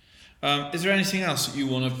 Is there anything else that you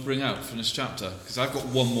want to bring out from this chapter? Because I've got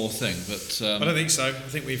one more thing, but I don't think so. I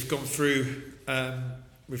think we've gone through.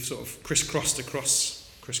 We've sort of crisscrossed across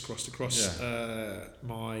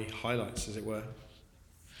my highlights, as it were.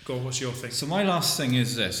 Go on, what's your thing? So my last thing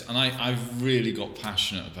is this, and I've really got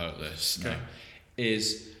passionate about this now,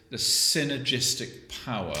 is the synergistic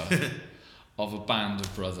power of a band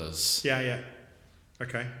of brothers. Yeah.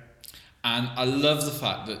 Okay. And I love the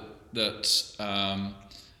fact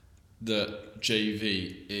that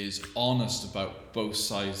JV is honest about both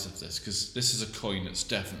sides of this, because this is a coin that's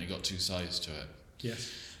definitely got two sides to it. Yes.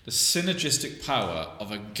 The synergistic power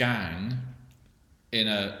of a gang in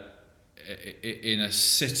a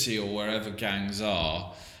city or wherever gangs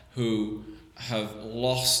are, who have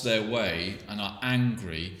lost their way and are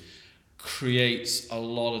angry, creates a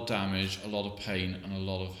lot of damage, a lot of pain, and a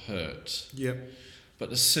lot of hurt. Yep. But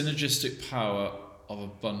the synergistic power of a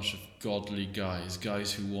bunch of godly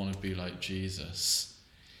guys who want to be like Jesus,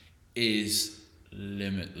 is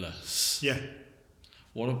limitless. Yeah.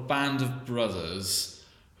 What a band of brothers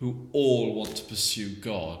who all want to pursue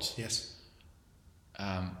God. Yes.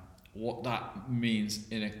 What that means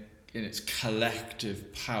in its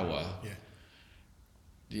collective power,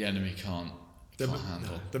 the enemy can't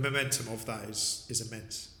handle. The momentum of that is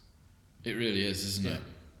immense. It really is, isn't it?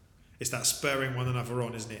 It's that spurring one another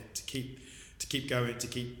on, isn't it? To keep going, to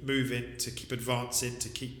keep moving, to keep advancing, to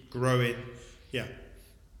keep growing. Yeah.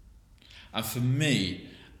 And for me,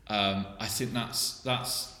 I think that's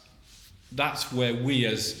where we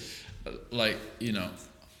as,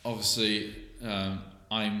 obviously,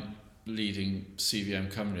 I'm leading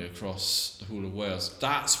CVM Cymru across the whole of Wales.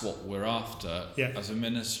 That's what we're after as a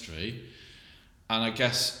ministry. And I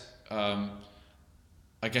guess in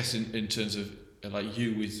terms of like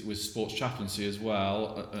you with sports chaplaincy as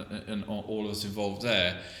well, and all of us involved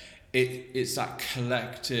there, it's that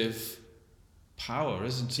collective power,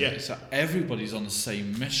 isn't it? Yeah. It's that everybody's on the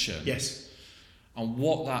same mission. Yes. And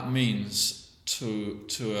what that means to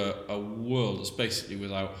a world that's basically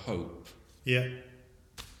without hope. Yeah.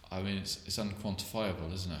 I mean, it's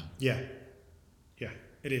unquantifiable, isn't it? Yeah. Yeah,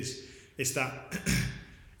 it is. It's that.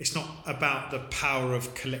 It's not about the power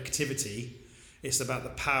of collectivity. It's about the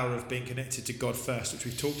power of being connected to God first, which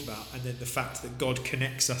we've talked about, and then the fact that God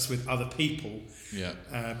connects us with other people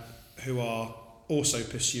who are also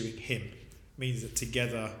pursuing Him. Means that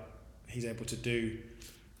together He's able to do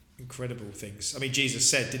incredible things. I mean, Jesus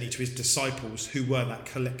said, didn't He, to His disciples, who were that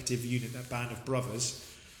collective unit, that band of brothers,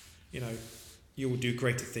 you will do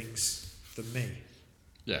greater things than me.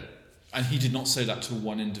 Yeah. And He did not say that to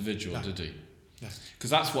one individual, did He? No. Because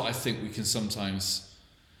that's what I think we can sometimes...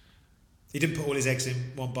 He didn't put all his eggs in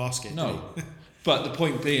one basket. No. But the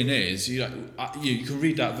point being is, you can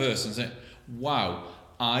read that verse and say, wow,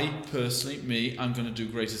 I'm going to do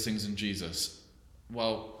greater things than Jesus.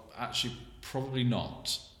 Well, actually, probably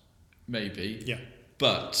not. maybe. Yeah.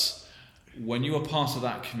 But when you are part of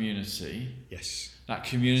that community, yes, that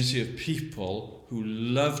community of people who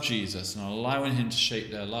love Jesus and are allowing him to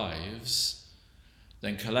shape their lives,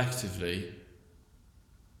 then collectively,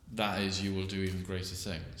 that is, you will do even greater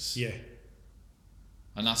things. Yeah.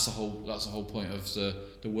 And that's the whole point of the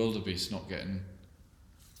wildebeest not getting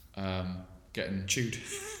chewed.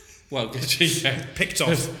 Well, picked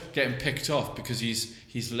off. Getting picked off because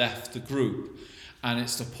he's left the group. And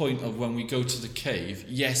it's the point of when we go to the cave,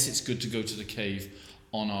 yes, it's good to go to the cave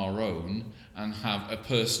on our own and have a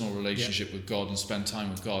personal relationship with God and spend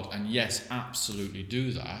time with God. And yes, absolutely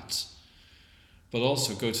do that. But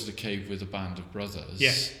also go to the cave with a band of brothers.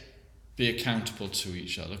 Yeah. Be accountable to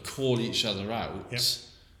each other. Call each other out. Yeah.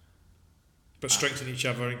 But strengthen each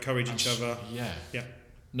other, encourage each other. Yeah. Yeah.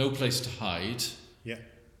 No place to hide. Yeah.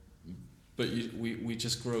 But we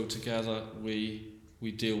just grow together. We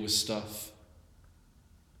deal with stuff.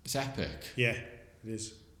 It's epic. Yeah, it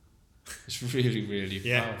is. It's really, really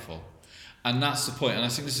powerful. And that's the point. And I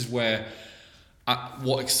think this is where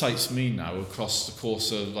what excites me now across the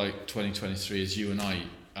course of like 2023 is you and I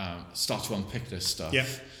start to unpick this stuff. Yeah.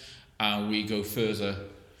 And we go further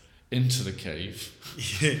into the cave.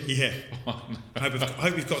 Yeah. I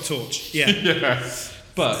hope you've got a torch. Yeah. Yeah.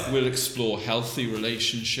 But we'll explore healthy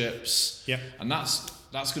relationships. Yeah. And that's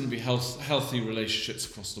going to be healthy relationships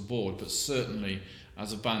across the board, but certainly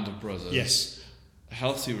as a band of brothers. Yes.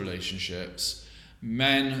 Healthy relationships.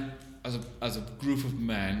 Men, as a group of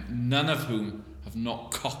men, none of whom have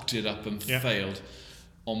not cocked it up and failed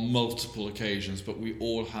on multiple occasions, but we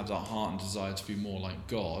all have that heart and desire to be more like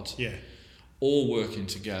God. Yeah. All working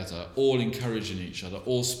together, all encouraging each other,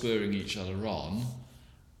 all spurring each other on.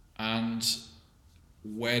 And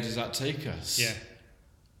where does that take us? Yeah.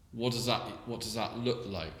 What does that look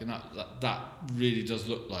like? And that really does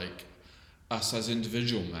look like us as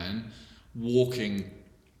individual men walking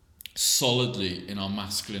solidly in our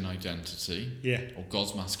masculine identity, or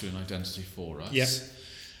God's masculine identity for us. Yeah.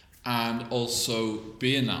 And also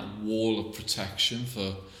being that wall of protection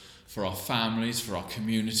for our families, for our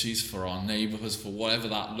communities, for our neighbourhoods, for whatever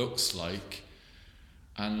that looks like.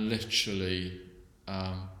 And literally,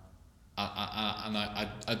 I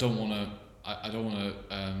don't want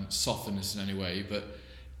to soften this in any way, but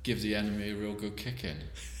give the enemy a real good kicking.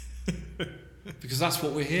 Because that's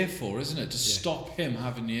what we're here for, isn't it? To stop him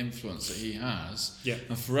having the influence that he has,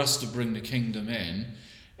 and for us to bring the kingdom in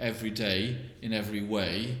every day, in every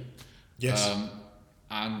way. Yes.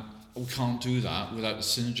 And we can't do that without the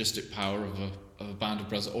synergistic power of a band of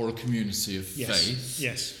brothers or a community of faith.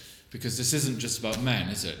 Yes. Because this isn't just about men,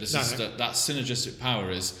 is it? That synergistic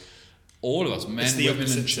power is all of us, men,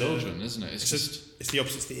 women, and children, isn't it? It's the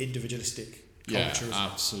opposite. It's the individualistic culture. Yeah,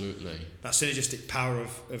 absolutely. That synergistic power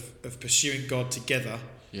of pursuing God together,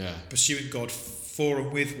 pursuing God for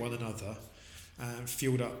and with one another,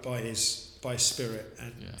 fueled up by His Spirit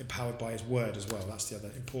and empowered by His Word as well. That's the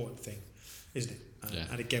other important thing, isn't it?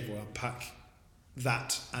 And again, we'll unpack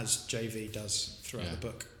that as JV does throughout the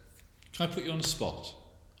book. Can I put you on the spot?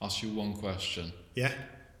 Ask you one question. Yeah?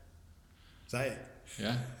 Is that it?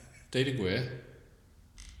 Yeah? David Weir,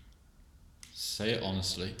 say it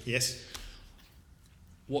honestly. Yes.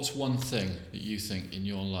 What's one thing that you think in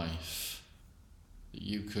your life that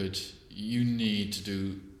you need to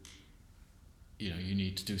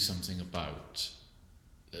do something about?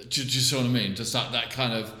 Do you see what I mean? Does that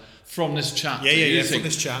kind of, from this chapter?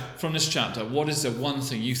 From this chapter, what is the one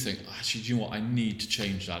thing you think, actually, do you know what, I need to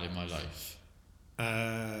change that in my life?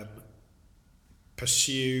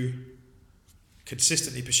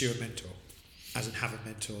 Consistently pursue a mentor, as in have a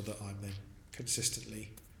mentor that I'm then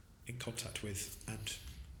consistently in contact with and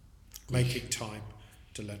making time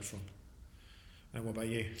to learn from. And what about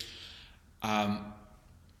you? I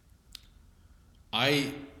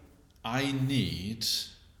need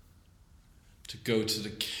to go to the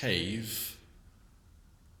cave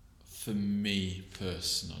for me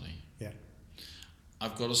personally. Yeah.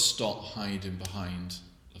 I've got to stop hiding behind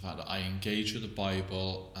the fact that I engage with the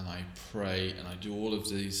Bible and I pray and I do all of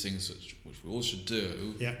these things which we all should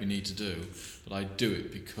do, we need to do, but I do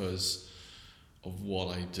it because of what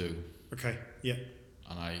I do. Okay, yeah.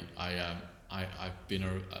 And I've been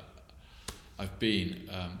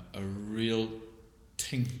a real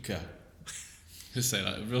tinker, to say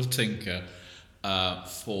that, a real tinker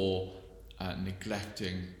for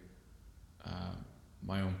neglecting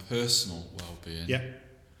my own personal well-being. Yeah.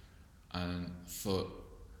 And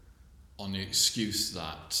on the excuse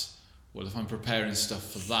that, well, if I'm preparing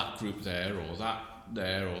stuff for that group there or that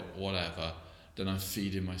there or whatever, then I'm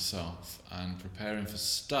feeding myself. And preparing for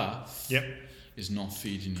stuff is not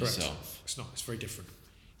feeding yourself. It's not. It's very different.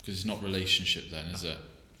 because it's not relationship then, is it?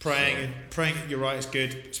 Praying, you're right, it's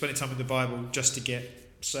good. Spending time in the Bible just to get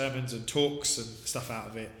sermons and talks and stuff out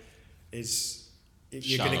of it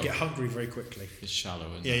you're going to get hungry very quickly. It's shallow,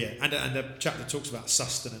 isn't it? Yeah. And the chapter talks about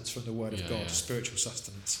sustenance from the Word of God, spiritual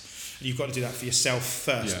sustenance. And you've got to do that for yourself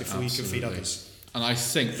first before you can feed others. And I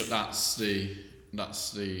think that's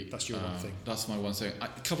your one thing. That's my one thing. A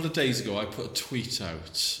couple of days ago, I put a tweet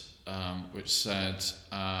out which said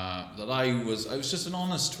that I was just an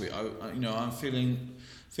honest tweet. I'm feeling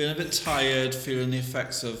a bit tired, feeling the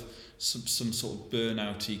effects of some sort of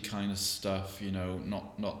burnouty kind of stuff. I'm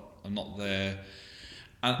not there.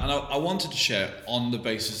 And I wanted to share on the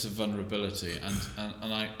basis of vulnerability,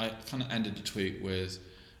 and I kind of ended the tweet with,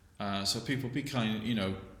 so people be kind,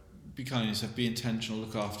 be kind to yourself, be intentional,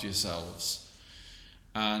 look after yourselves.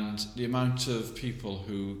 And the amount of people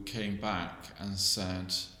who came back and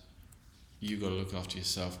said, you got to look after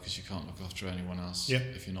yourself because you can't look after anyone else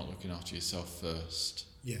if you're not looking after yourself first.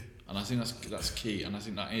 Yeah. And I think that's key, and I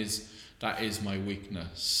think that is my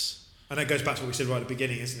weakness. And that goes back to what we said right at the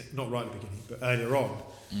beginning, isn't it? Not right at the beginning, but earlier on,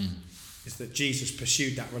 is that Jesus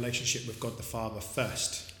pursued that relationship with God the Father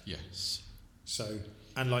first. Yes. So,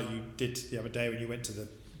 and like you did the other day when you went to the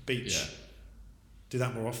beach, do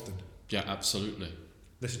that more often. Yeah, absolutely.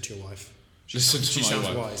 Listen to your wife. She sounds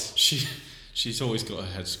wife. Wise. She's always got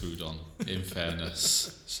her head screwed on, in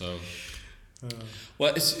fairness. So,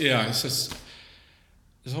 well, it's just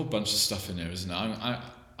there's a whole bunch of stuff in there, isn't it?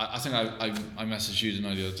 I think I messaged you the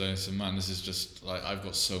other day and said, man, this is just like I've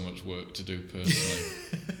got so much work to do personally.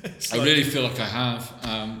 I really feel like I have,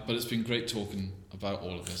 but it's been great talking about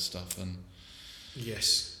all of this stuff, and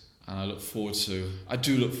yes, and I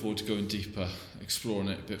do look forward to going deeper, exploring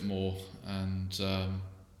it a bit more, and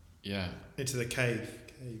into the cave.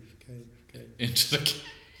 Into the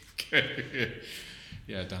cave.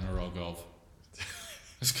 Yeah, Dana Rogov.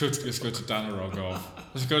 Let's go to Dana Rogov.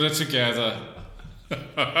 Let's go there together.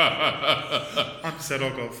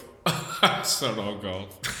 Serogov.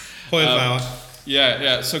 Hoylbauer.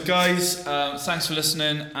 Yeah. So, guys, thanks for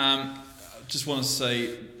listening. Just want to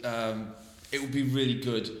say it would be really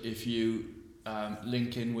good if you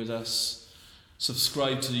link in with us,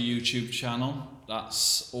 subscribe to the YouTube channel.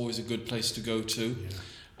 That's always a good place to go to.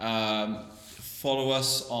 Yeah. Follow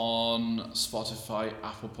us on Spotify,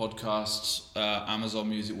 Apple Podcasts, Amazon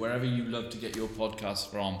Music, wherever you love to get your podcasts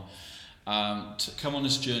from. To come on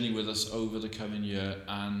this journey with us over the coming year,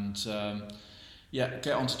 and get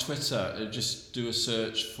onto Twitter. Just do a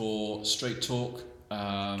search for Straight Talk,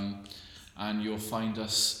 and you'll find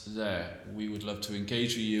us there. We would love to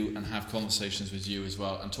engage with you and have conversations with you as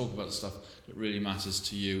well, and talk about the stuff that really matters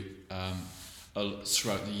to you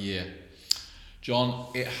throughout the year. John,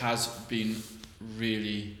 it has been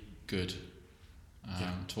really good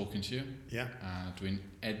talking to you. Yeah. Dwi'n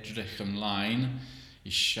edrych ymlaen I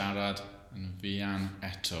siarad yn fuan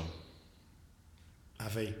eto. A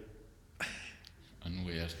fi. Yn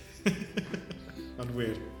weird. Yn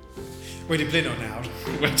weird. Wedi blino nawr.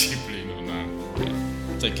 Wedi blino nawr.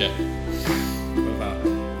 Take care. Bye-bye.